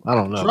 I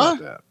don't know about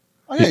that.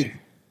 Hey,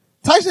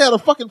 Tyson had a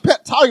fucking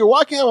pet tiger.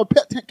 Why can't I have a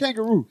pet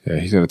kangaroo? Yeah,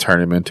 he's gonna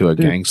turn him into a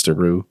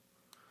gangsteroo.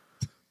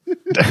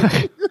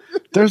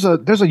 There's a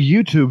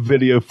YouTube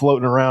video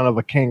floating around of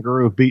a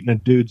kangaroo beating a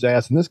dude's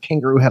ass, and this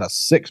kangaroo had a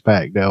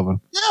 6-pack,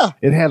 Delvin. Yeah.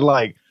 It had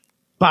like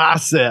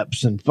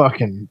biceps and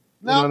fucking.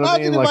 Now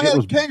imagine if I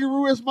had a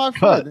kangaroo as my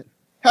friend,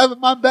 having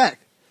my back.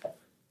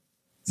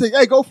 Say,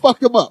 hey, go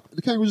fuck him up. And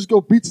the kangaroo just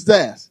go beats his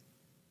ass.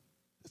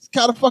 It's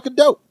kind of fucking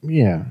dope.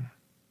 Yeah.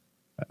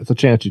 It's a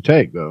chance you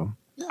take, though.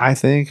 I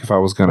think if I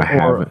was going to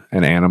have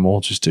an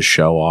animal just to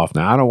show off.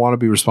 Now, I don't want to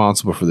be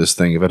responsible for this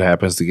thing if it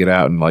happens to get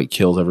out and like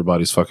kills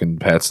everybody's fucking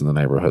pets in the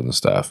neighborhood and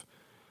stuff.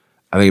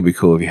 I think it'd be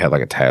cool if you had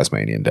like a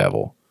Tasmanian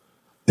devil.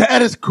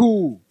 That is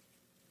cool.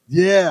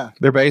 Yeah.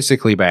 They're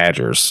basically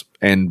badgers,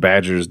 and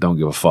badgers don't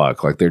give a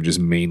fuck. Like they're just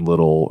mean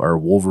little, or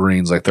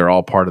wolverines, like they're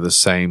all part of the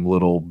same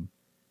little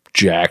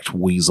jacked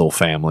weasel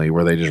family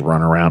where they just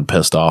run around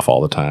pissed off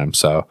all the time.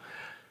 So,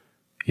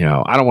 you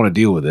know, I don't want to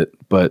deal with it,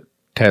 but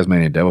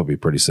Tasmanian devil would be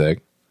pretty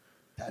sick.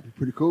 That'd be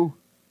pretty cool.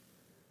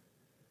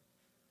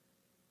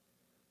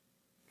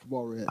 Come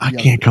on, Red. I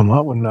can't come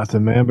up with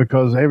nothing, man,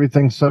 because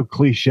everything's so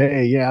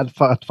cliche. Yeah,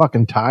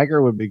 fucking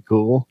tiger would be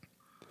cool,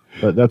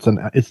 but it's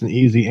an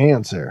easy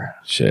answer.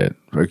 Shit.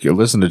 If you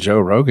listen to Joe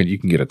Rogan, you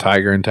can get a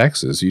tiger in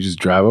Texas. You just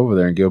drive over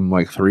there and give him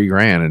like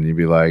 $3,000 and you'd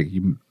be like,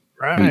 you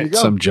meet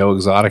some Joe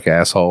Exotic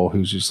asshole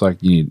who's just like,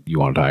 you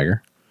want a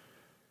tiger?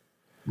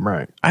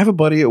 Right. I have a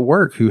buddy at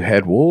work who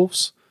had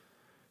wolves,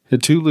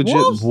 had 2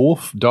 legit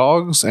wolf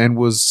dogs, and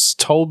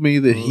told me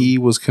that he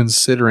was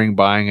considering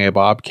buying a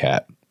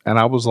bobcat. And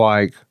I was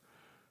like,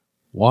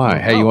 why?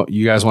 Hey,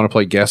 you guys want to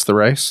play Guess the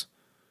Race?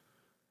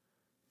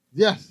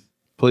 Yes.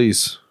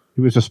 Please.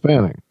 He was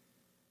Hispanic.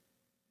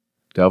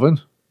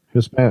 Delvin?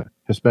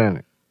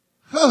 Hispanic.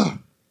 I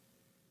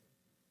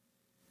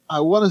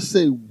want to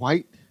say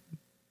white.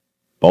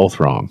 Both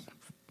wrong.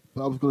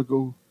 But I was going to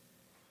go.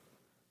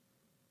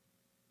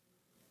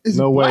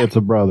 No way it's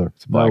a brother.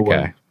 It's a black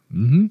guy.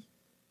 Mm-hmm.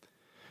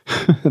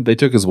 They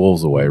took his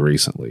wolves away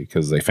recently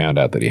because they found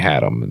out that he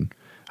had them. And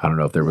I don't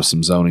know if there was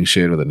some zoning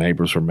shit or the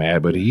neighbors were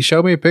mad, but he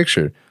showed me a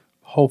picture.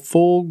 Whole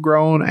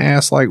full-grown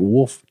ass like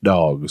wolf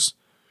dogs.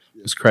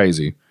 It's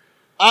crazy.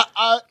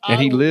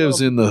 And he lives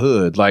in the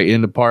hood, like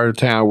in the part of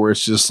town where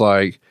it's just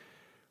like,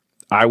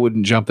 I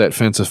wouldn't jump that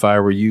fence if I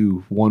were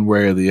you, one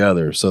way or the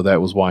other. So that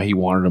was why he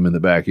wanted them in the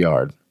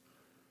backyard.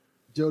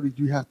 Jody,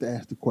 you have to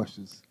ask the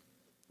questions.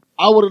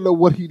 I want to know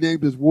what he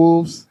named his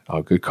wolves.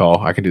 Oh, good call.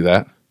 I can do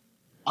that.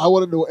 I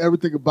want to know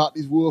everything about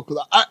these wolves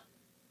because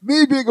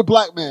me being a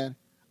black man,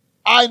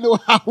 I know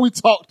how we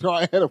talk to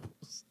our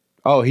animals.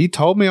 Oh, he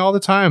told me all the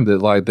time that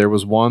like there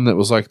was one that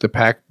was like the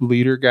pack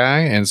leader guy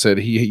and said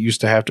he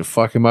used to have to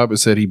fuck him up and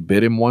said he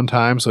bit him one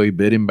time, so he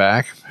bit him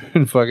back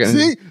and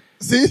fucking.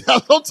 See,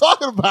 that's what I'm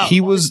talking about.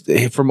 He was,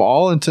 from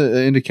all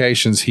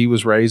indications, he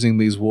was raising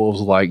these wolves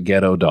like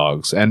ghetto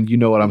dogs, and you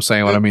know what I'm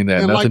saying when I mean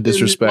that. Nothing like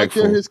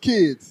disrespectful. Like they're his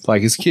kids.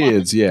 Like his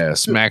kids, yeah,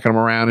 smacking them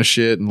around and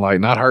shit, and like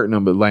not hurting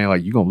them, but laying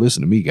like, you gonna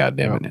listen to me,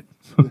 goddammit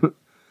it.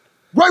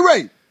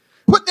 Ray,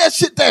 put that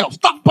shit down.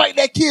 Stop biting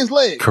that kid's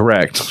leg.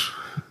 Correct.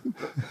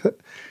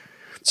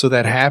 So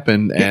that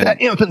happened. Get that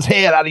infant's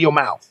head out of your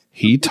mouth.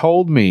 He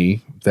told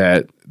me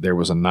that there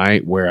was a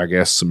night where I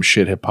guess some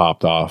shit had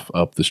popped off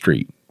up the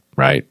street,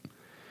 right?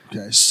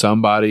 Okay.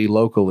 Somebody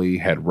locally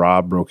had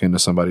broke into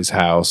somebody's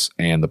house,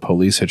 and the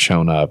police had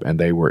shown up, and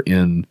they were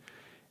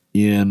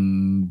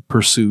in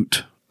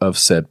pursuit of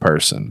said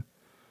person.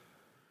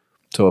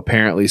 So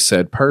apparently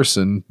said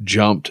person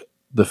jumped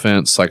the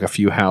fence like a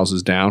few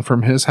houses down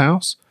from his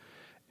house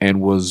and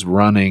was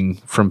running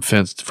from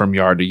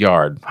yard to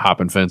yard,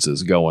 hopping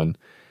fences, going.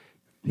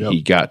 Yep.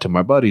 He got to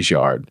my buddy's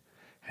yard,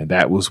 and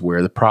that was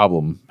where the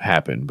problem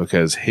happened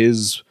because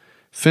his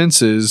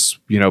fences,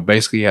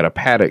 basically he had a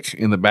paddock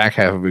in the back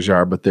half of his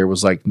yard, but there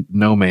was like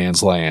no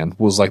man's land,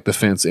 was like the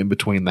fence in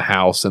between the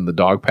house and the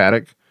dog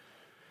paddock.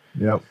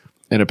 Yep.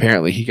 And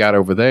apparently he got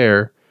over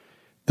there.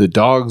 The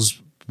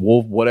dogs,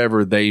 wolf,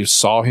 whatever, they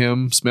saw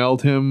him,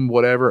 smelled him,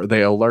 whatever,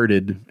 they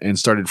alerted and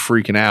started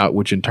freaking out,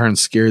 which in turn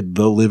scared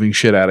the living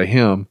shit out of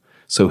him.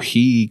 So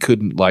he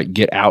couldn't like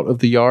get out of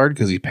the yard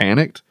because he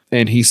panicked.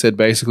 And he said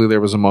basically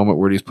there was a moment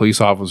where these police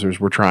officers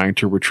were trying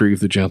to retrieve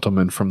the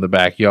gentleman from the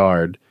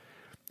backyard.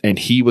 And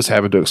he was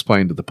having to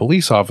explain to the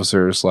police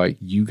officers, like,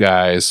 you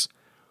guys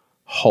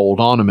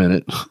hold on a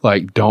minute.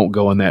 Like, don't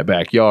go in that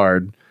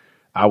backyard.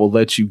 I will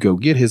let you go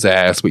get his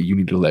ass, but you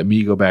need to let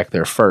me go back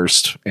there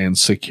first and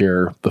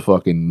secure the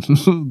fucking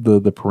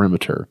the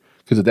perimeter.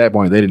 Because at that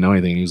point, they didn't know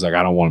anything. He was like,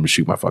 I don't want him to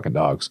shoot my fucking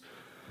dogs.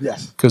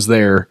 Yes. Because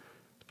they're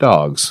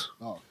dogs.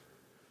 Oh.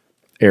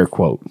 Air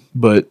quote.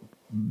 But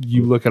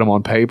you look at them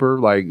on paper,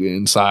 like,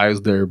 in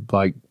size, they're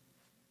like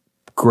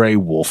gray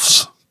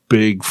wolves.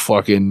 Big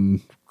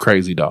fucking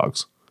crazy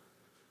dogs.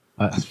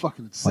 That's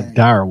fucking insane. Like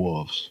dire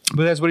wolves.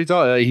 But that's what he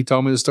told. He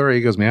told me the story.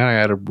 He goes, man, I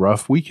had a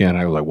rough weekend.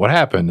 I was like, what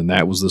happened? And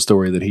that was the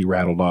story that he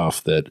rattled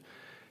off that,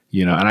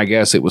 and I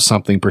guess it was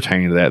something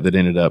pertaining to that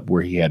ended up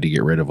where he had to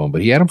get rid of them.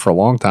 But he had them for a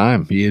long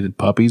time. He had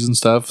puppies and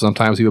stuff.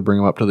 Sometimes he would bring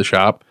them up to the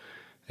shop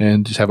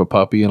and just have a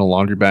puppy in a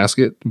laundry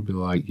basket and be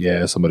like,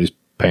 yeah, somebody's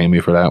paying me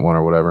for that one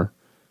or whatever.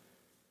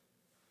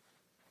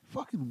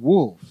 Fucking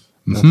wolves.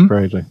 That's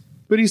crazy.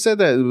 But he said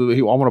that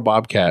I want a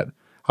bobcat.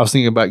 I was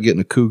thinking about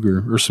getting a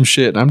cougar or some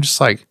shit. And I'm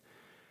just like,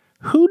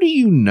 who do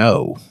you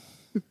know?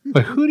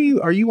 Like,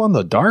 are you on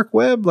the dark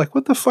web? Like,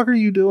 what the fuck are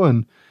you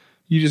doing?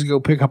 You just go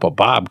pick up a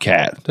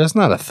bobcat. That's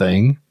not a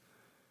thing.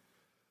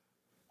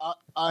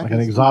 Like an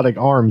exotic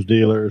arms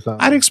dealer or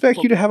something. I'd expect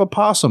you to have a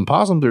possum.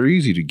 Possums are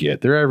easy to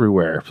get. They're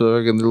everywhere.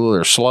 So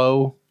they're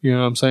slow. You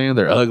know what I'm saying?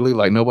 They're ugly.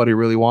 Like, nobody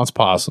really wants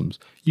possums.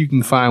 You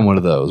can find one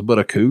of those. But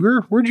a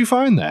cougar? Where'd you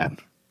find that?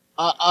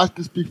 I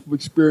can speak from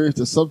experience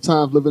that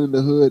sometimes living in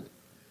the hood,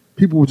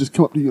 people will just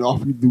come up to you and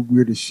offer you the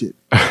weirdest shit.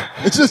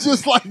 It's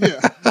just like, yeah.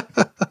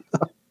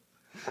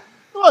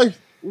 Like,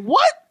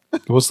 what?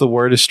 What's the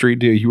weirdest street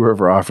deal you were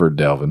ever offered,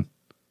 Delvin?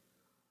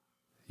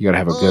 You got to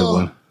have a good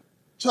one.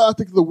 trying to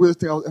think of the weirdest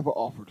thing I was ever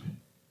offered. A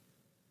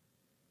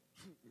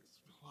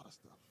lot of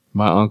stuff.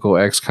 My uncle,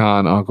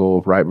 ex-con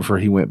uncle, right before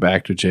he went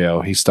back to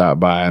jail, he stopped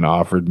by and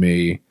offered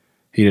me.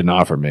 He didn't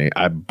offer me.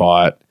 I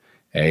bought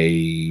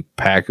a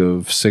pack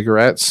of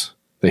cigarettes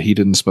that he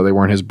didn't smoke. They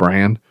weren't his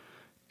brand.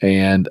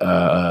 And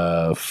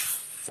a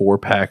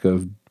 4-pack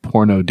of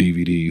porno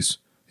DVDs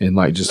in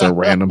like just a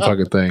random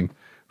fucking thing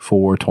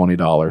for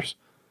 $20.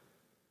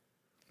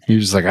 He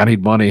was just like, I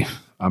need money.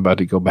 I'm about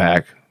to go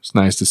back. It's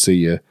nice to see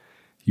you.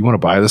 You want to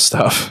buy this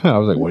stuff? I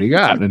was like, what do you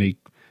got? And he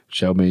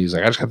showed me. He's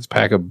like, I just got this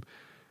pack of,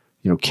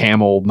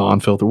 Camel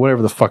non-filter,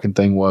 whatever the fucking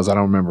thing was. I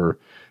don't remember.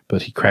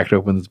 But he cracked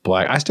open this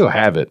black. I still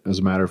have it, as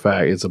a matter of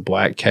fact. It's a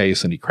black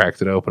case, and he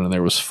cracked it open, and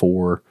there was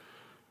 4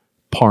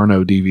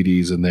 porno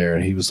DVDs in there.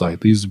 And he was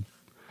like, these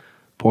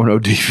porno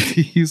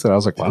DVDs. And I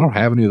was like, well, I don't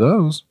have any of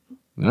those.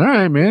 All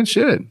right, man,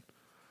 shit.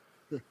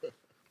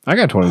 I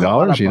got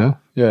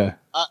 $20, Yeah.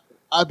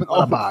 I've been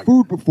offered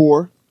food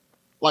before,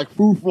 like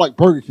food from like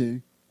Burger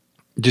King.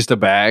 Just a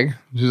bag?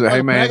 Just like,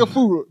 hey, man, bag of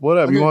food. What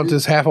up? Like, you want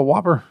this half a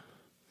Whopper?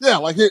 Yeah,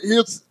 like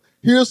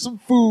here's some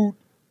food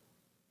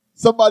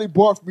somebody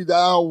bought for me that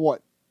I don't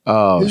want.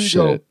 Oh,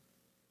 shit. Go.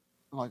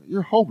 I'm like,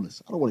 you're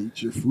homeless. I don't want to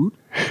eat your food.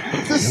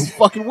 This is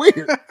fucking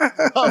weird.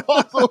 I've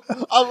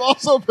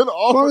also been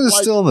offered. Well, it's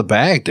still in the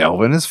bag,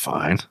 Delvin. It's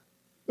fine.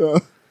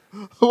 I've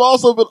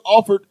also been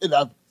offered, and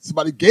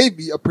somebody gave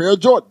me a pair of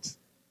Jordans.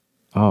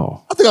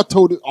 Oh. I think I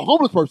told a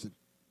homeless person.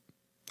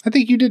 I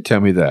think you did tell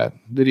me that.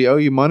 Did he owe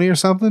you money or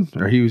something?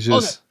 Or he was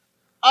just...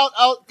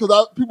 Okay.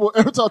 Because people,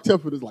 every time I tell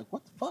people, it's like,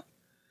 what the fuck?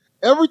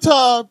 Every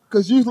time,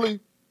 because usually,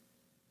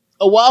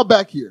 a while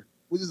back here,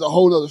 which is a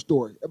whole other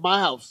story, at my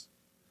house,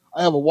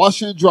 I have a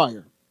washer and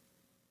dryer.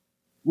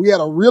 We had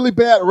a really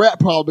bad rat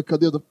problem because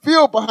there's a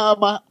field behind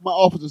my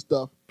office and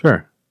stuff.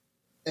 Sure.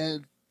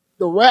 And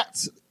the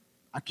rats,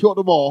 I killed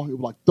them all. It was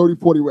like 30,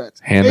 40 rats.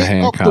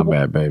 Hand-to-hand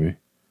combat, baby.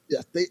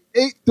 Yes, they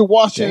ate the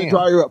washer and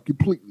dryer up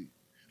completely.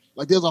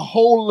 Like there's a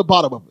hole in the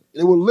bottom of it.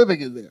 They were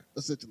living in there,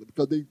 essentially,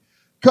 because they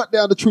cut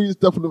down the trees and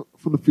stuff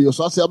from the field.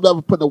 So I said, I'm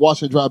never putting the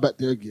washer and dryer back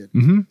there again.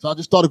 Mm-hmm. So I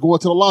just started going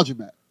to the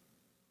laundromat.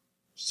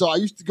 So I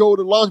used to go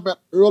to the laundromat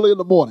early in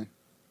the morning,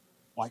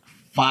 like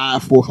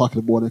 5, 4 o'clock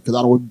in the morning,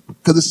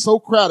 because it's so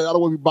crowded, I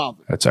don't want to be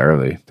bothered. That's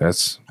early.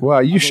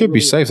 Well, you should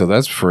be safe, though.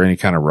 That's before any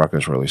kind of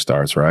ruckus really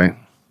starts, right?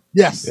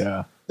 Yes.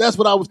 Yeah. That's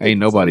what I was thinking. Ain't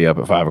nobody up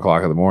at 5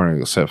 o'clock in the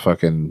morning except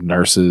fucking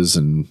nurses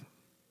and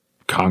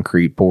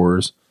concrete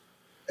pourers.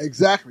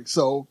 Exactly.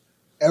 So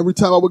every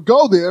time I would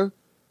go there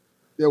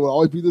would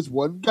always be this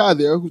one guy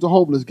there who's a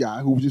homeless guy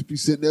who would just be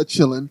sitting there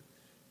chilling.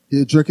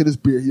 He'd drinking his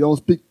beer. He don't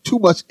speak too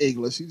much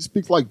English. He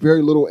speaks like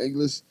very little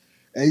English.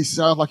 And he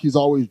sounds like he's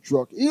always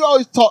drunk. He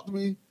always talked to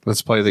me.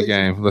 Let's play the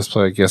game. Let's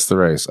play Guess the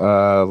Race.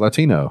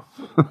 Latino.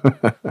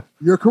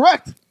 You're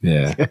correct.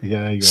 Yeah.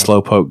 Yeah.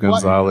 Slowpoke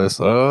Gonzalez.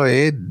 Oh,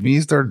 hey,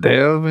 Mr.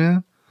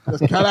 Delvin. That's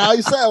kind of how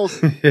he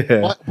sounds.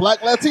 Yeah.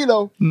 Black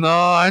Latino.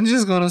 No, I'm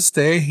just going to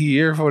stay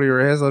here for the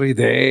rest of the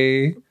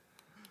day.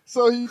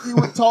 So he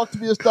would talk to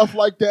me and stuff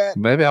like that.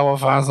 Maybe I will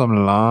find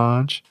some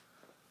lunch.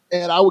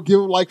 And I would give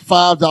him like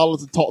 $5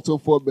 to talk to him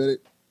for a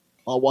minute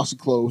while washing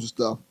clothes and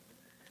stuff.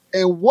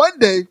 And one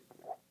day,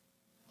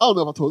 I don't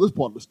know if I told this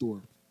part of the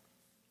story.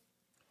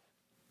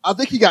 I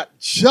think he got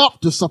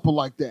jumped or something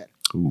like that.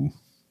 Ooh.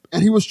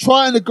 And he was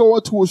trying to go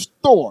into a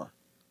store.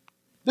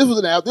 This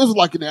was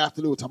like in the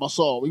afternoon time I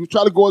saw him. He was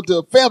trying to go into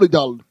a Family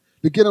Dollar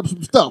to get him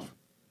some stuff.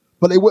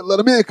 But they wouldn't let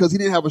him in because he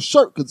didn't have a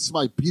shirt because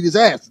somebody beat his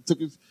ass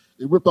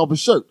and ripped off his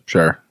shirt.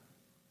 Sure.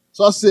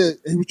 So I said,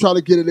 he was trying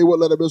to get it, they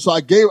wouldn't let him in. So I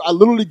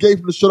literally gave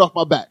him the shirt off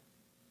my back.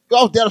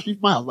 I was down the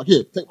street from my house. Like,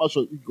 here, take my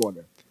shirt. You can go in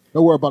there.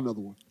 Don't worry about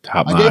another one.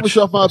 Top I notch. gave him the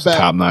shirt off my back.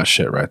 Top notch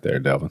shit right there,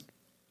 Delvin.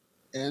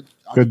 And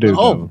I Good dude,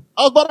 home. Delvin.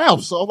 I was by the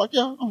house. So I was like,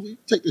 yeah,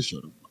 take this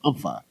shirt. I'm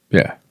fine.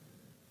 Yeah.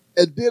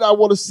 And then I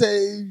want to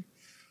say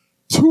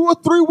 2 or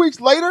 3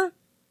 weeks later,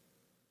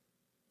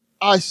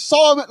 I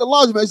saw him at the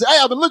laundromat. He said, hey,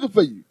 I've been looking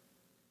for you.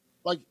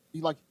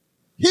 He's like,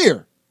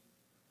 here.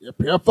 A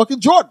pair of fucking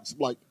Jordans. I'm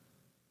like,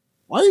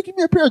 why you give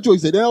me a pair of Jordans? He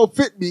said, they don't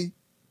fit me.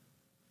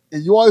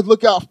 And you always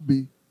look out for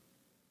me.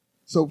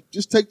 So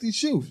just take these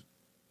shoes.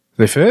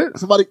 They fit?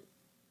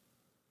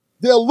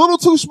 They're a little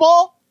too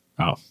small.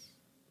 Oh.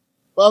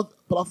 But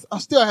I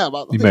still have.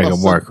 You make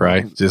them work,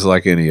 right? Just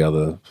like any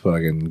other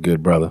fucking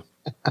good brother.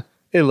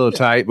 It's a little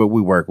tight, but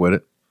we work with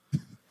it.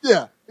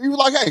 Yeah. He was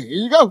like, hey, here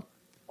you go.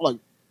 I'm like,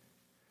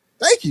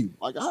 thank you.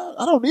 Like,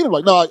 I don't need them.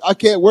 Like, no, I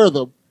can't wear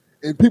them.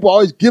 And people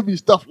always give me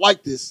stuff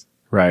like this.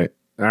 Right.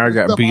 And I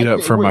got beat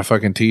up for my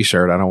fucking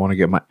t-shirt. I don't want to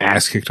get my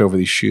ass kicked over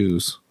these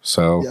shoes.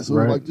 So,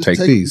 like, take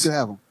these. You can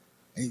have them.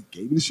 He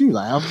gave me the shoes.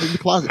 I have them in the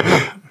closet.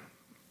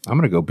 I'm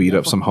going to go beat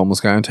up some homeless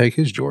guy and take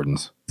his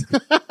Jordans.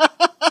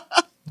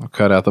 I'll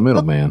cut out the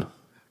middleman.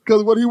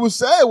 Because what he was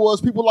saying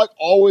was people like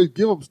always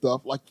give him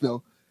stuff. Like,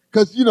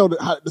 because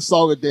the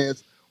song and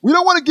dance. We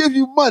don't want to give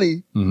you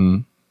money,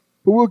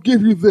 but we'll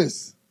give you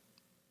this.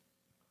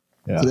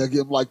 Yeah. So they'll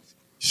give him like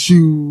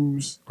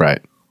shoes.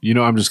 Right.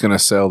 I'm just going to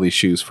sell these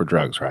shoes for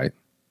drugs, right?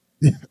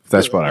 If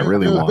that's what I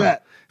really want.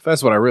 If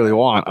that's what I really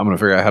want, I'm going to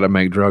figure out how to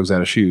make drugs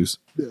out of shoes.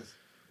 Yes.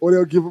 or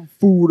they'll give him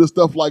food or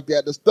stuff like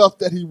that. The stuff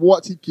that he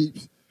wants, he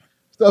keeps.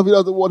 Stuff he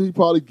doesn't want, he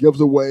probably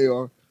gives away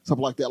or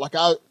something like that.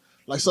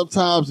 Like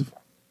sometimes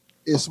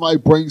if somebody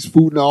brings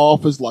food in the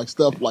office, like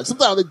stuff like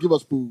sometimes they give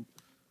us food.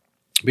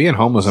 Being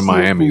homeless in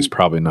Miami is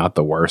probably not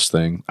the worst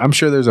thing. I'm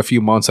sure there's a few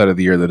months out of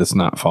the year that it's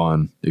not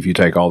fun if you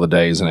take all the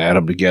days and add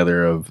them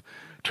together of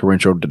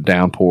torrential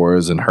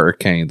downpours and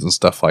hurricanes and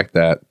stuff like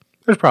that.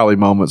 There's probably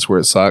moments where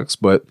it sucks,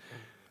 but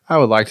I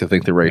would like to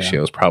think the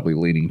ratio is probably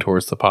leaning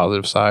towards the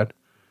positive side.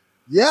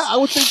 Yeah, I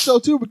would think so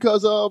too,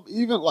 because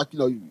even like,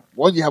 you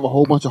have a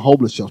whole bunch of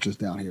homeless shelters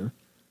down here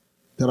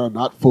that are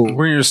not full.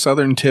 We're in your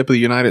southern tip of the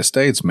United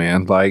States,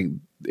 man. Like,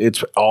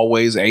 it's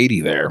always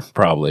 80 there,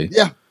 probably.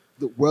 Yeah,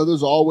 the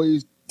weather's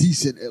always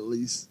decent at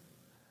least.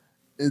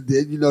 And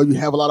then, you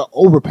have a lot of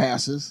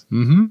overpasses.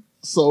 Mm-hmm.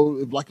 So,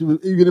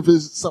 even if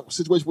it's some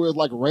situation where it's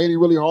like raining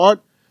really hard,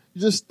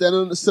 you just sit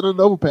on an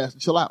overpass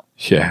and chill out.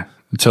 Yeah,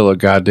 until a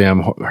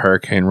goddamn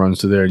hurricane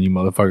runs through there and you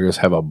motherfuckers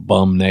have a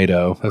bum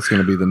NATO. That's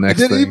going to be the next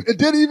thing. And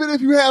then even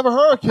if you have a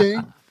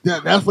hurricane,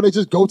 that's when they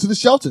just go to the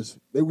shelters.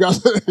 Then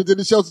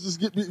the shelters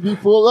just be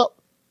full up.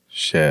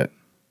 Shit.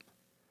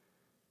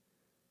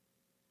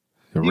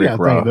 You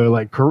gotta think they're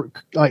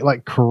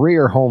like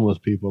career homeless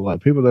people,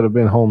 like people that have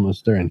been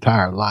homeless their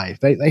entire life.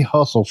 They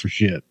hustle for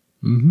shit.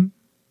 Mm-hmm.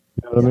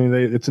 You know what I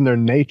mean? It's in their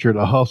nature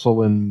to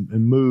hustle and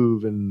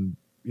move and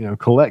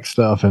collect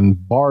stuff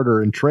and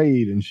barter and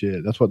trade and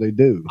shit. That's what they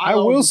do. I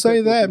will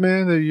say that,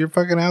 man, that you're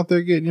fucking out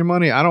there getting your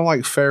money. I don't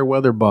like fair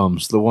weather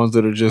bums, the ones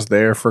that are just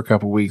there for a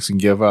couple weeks and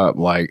give up.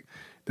 Like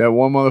that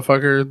one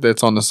motherfucker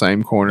that's on the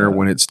same corner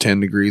when it's 10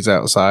 degrees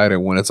outside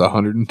and when it's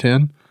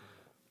 110.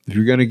 If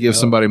you're going to give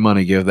somebody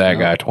money, give that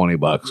guy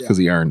 $20 because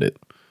he earned it.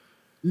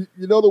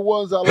 The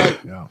ones I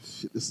like,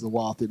 shit, this is a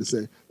wild thing to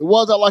say. The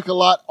ones I like a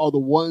lot are the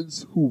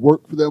ones who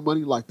work for their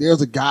money. Like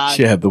there's a guy.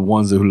 Yeah, the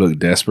ones who look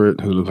desperate,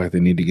 who look like they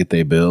need to get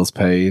their bills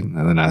paid.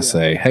 And then I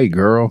say, hey,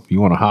 girl, you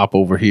want to hop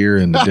over here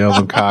in the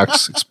Delvin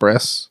Cox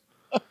Express?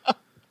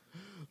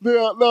 You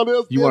want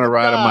to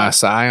ride in my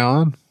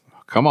Scion?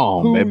 Come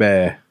on,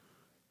 baby.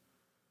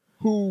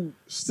 Who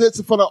sits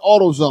in front of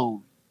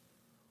AutoZone,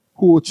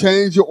 who will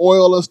change your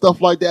oil and stuff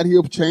like that.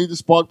 He'll change the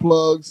spark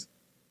plugs.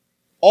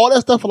 All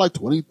that stuff for like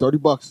 $20,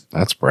 $30.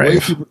 That's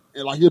brave.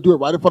 And like he'll do it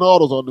right in front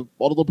of AutoZone.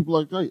 AutoZone people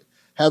like, hey,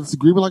 have this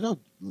agreement like,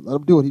 let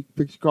him do it. He can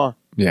fix your car.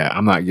 Yeah,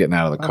 I'm not getting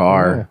out of the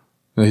car.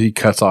 Yeah. He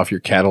cuts off your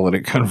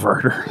catalytic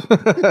converter.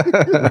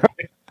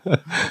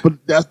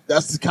 But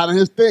that's kind of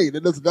his thing.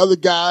 Then there's another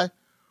guy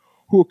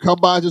who will come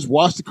by and just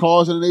wash the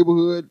cars in the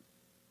neighborhood.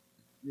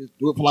 Just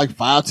do it for like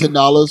 $5,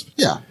 $10.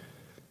 Yeah.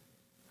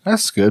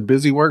 That's good.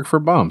 Busy work for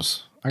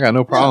bums. I got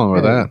no problem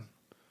with that.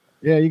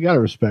 Yeah, you got to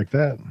respect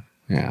that.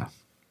 Yeah.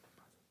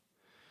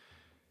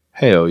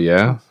 Hell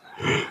yeah.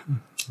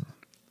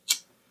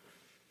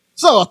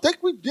 So I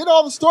think we did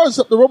all the stories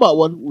except the robot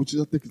one, which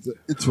I think is an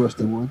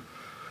interesting one.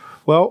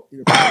 Well,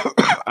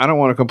 I don't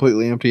want to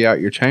completely empty out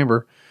your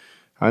chamber.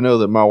 I know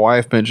that my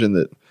wife mentioned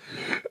that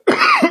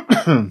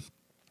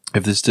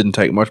if this didn't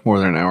take much more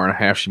than an hour and a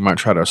half, she might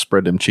try to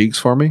spread them cheeks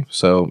for me.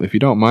 So if you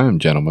don't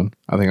mind, gentlemen,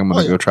 I think I'm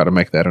going to go try to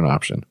make that an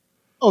option.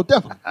 Oh,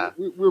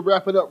 definitely. We're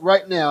wrapping up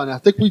right now, and I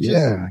think we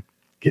just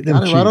get them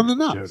right on the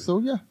knot. So,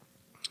 yeah.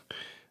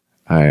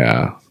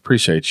 I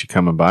appreciate you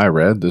coming by,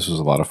 Red. This was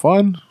a lot of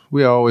fun.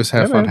 We always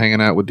have fun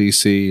hanging out with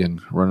DC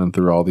and running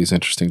through all these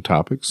interesting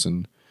topics.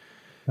 And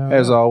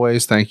as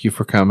always, thank you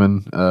for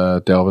coming,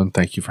 Delvin.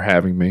 Thank you for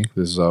having me.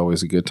 This is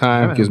always a good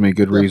time. It gives me a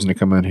good reason to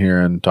come in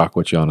here and talk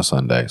with you on a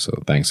Sunday. So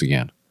thanks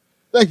again.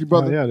 Thank you,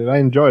 brother. Yeah, dude, I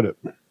enjoyed it.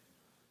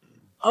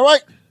 All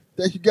right.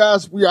 Thank you,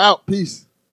 guys. We are out. Peace.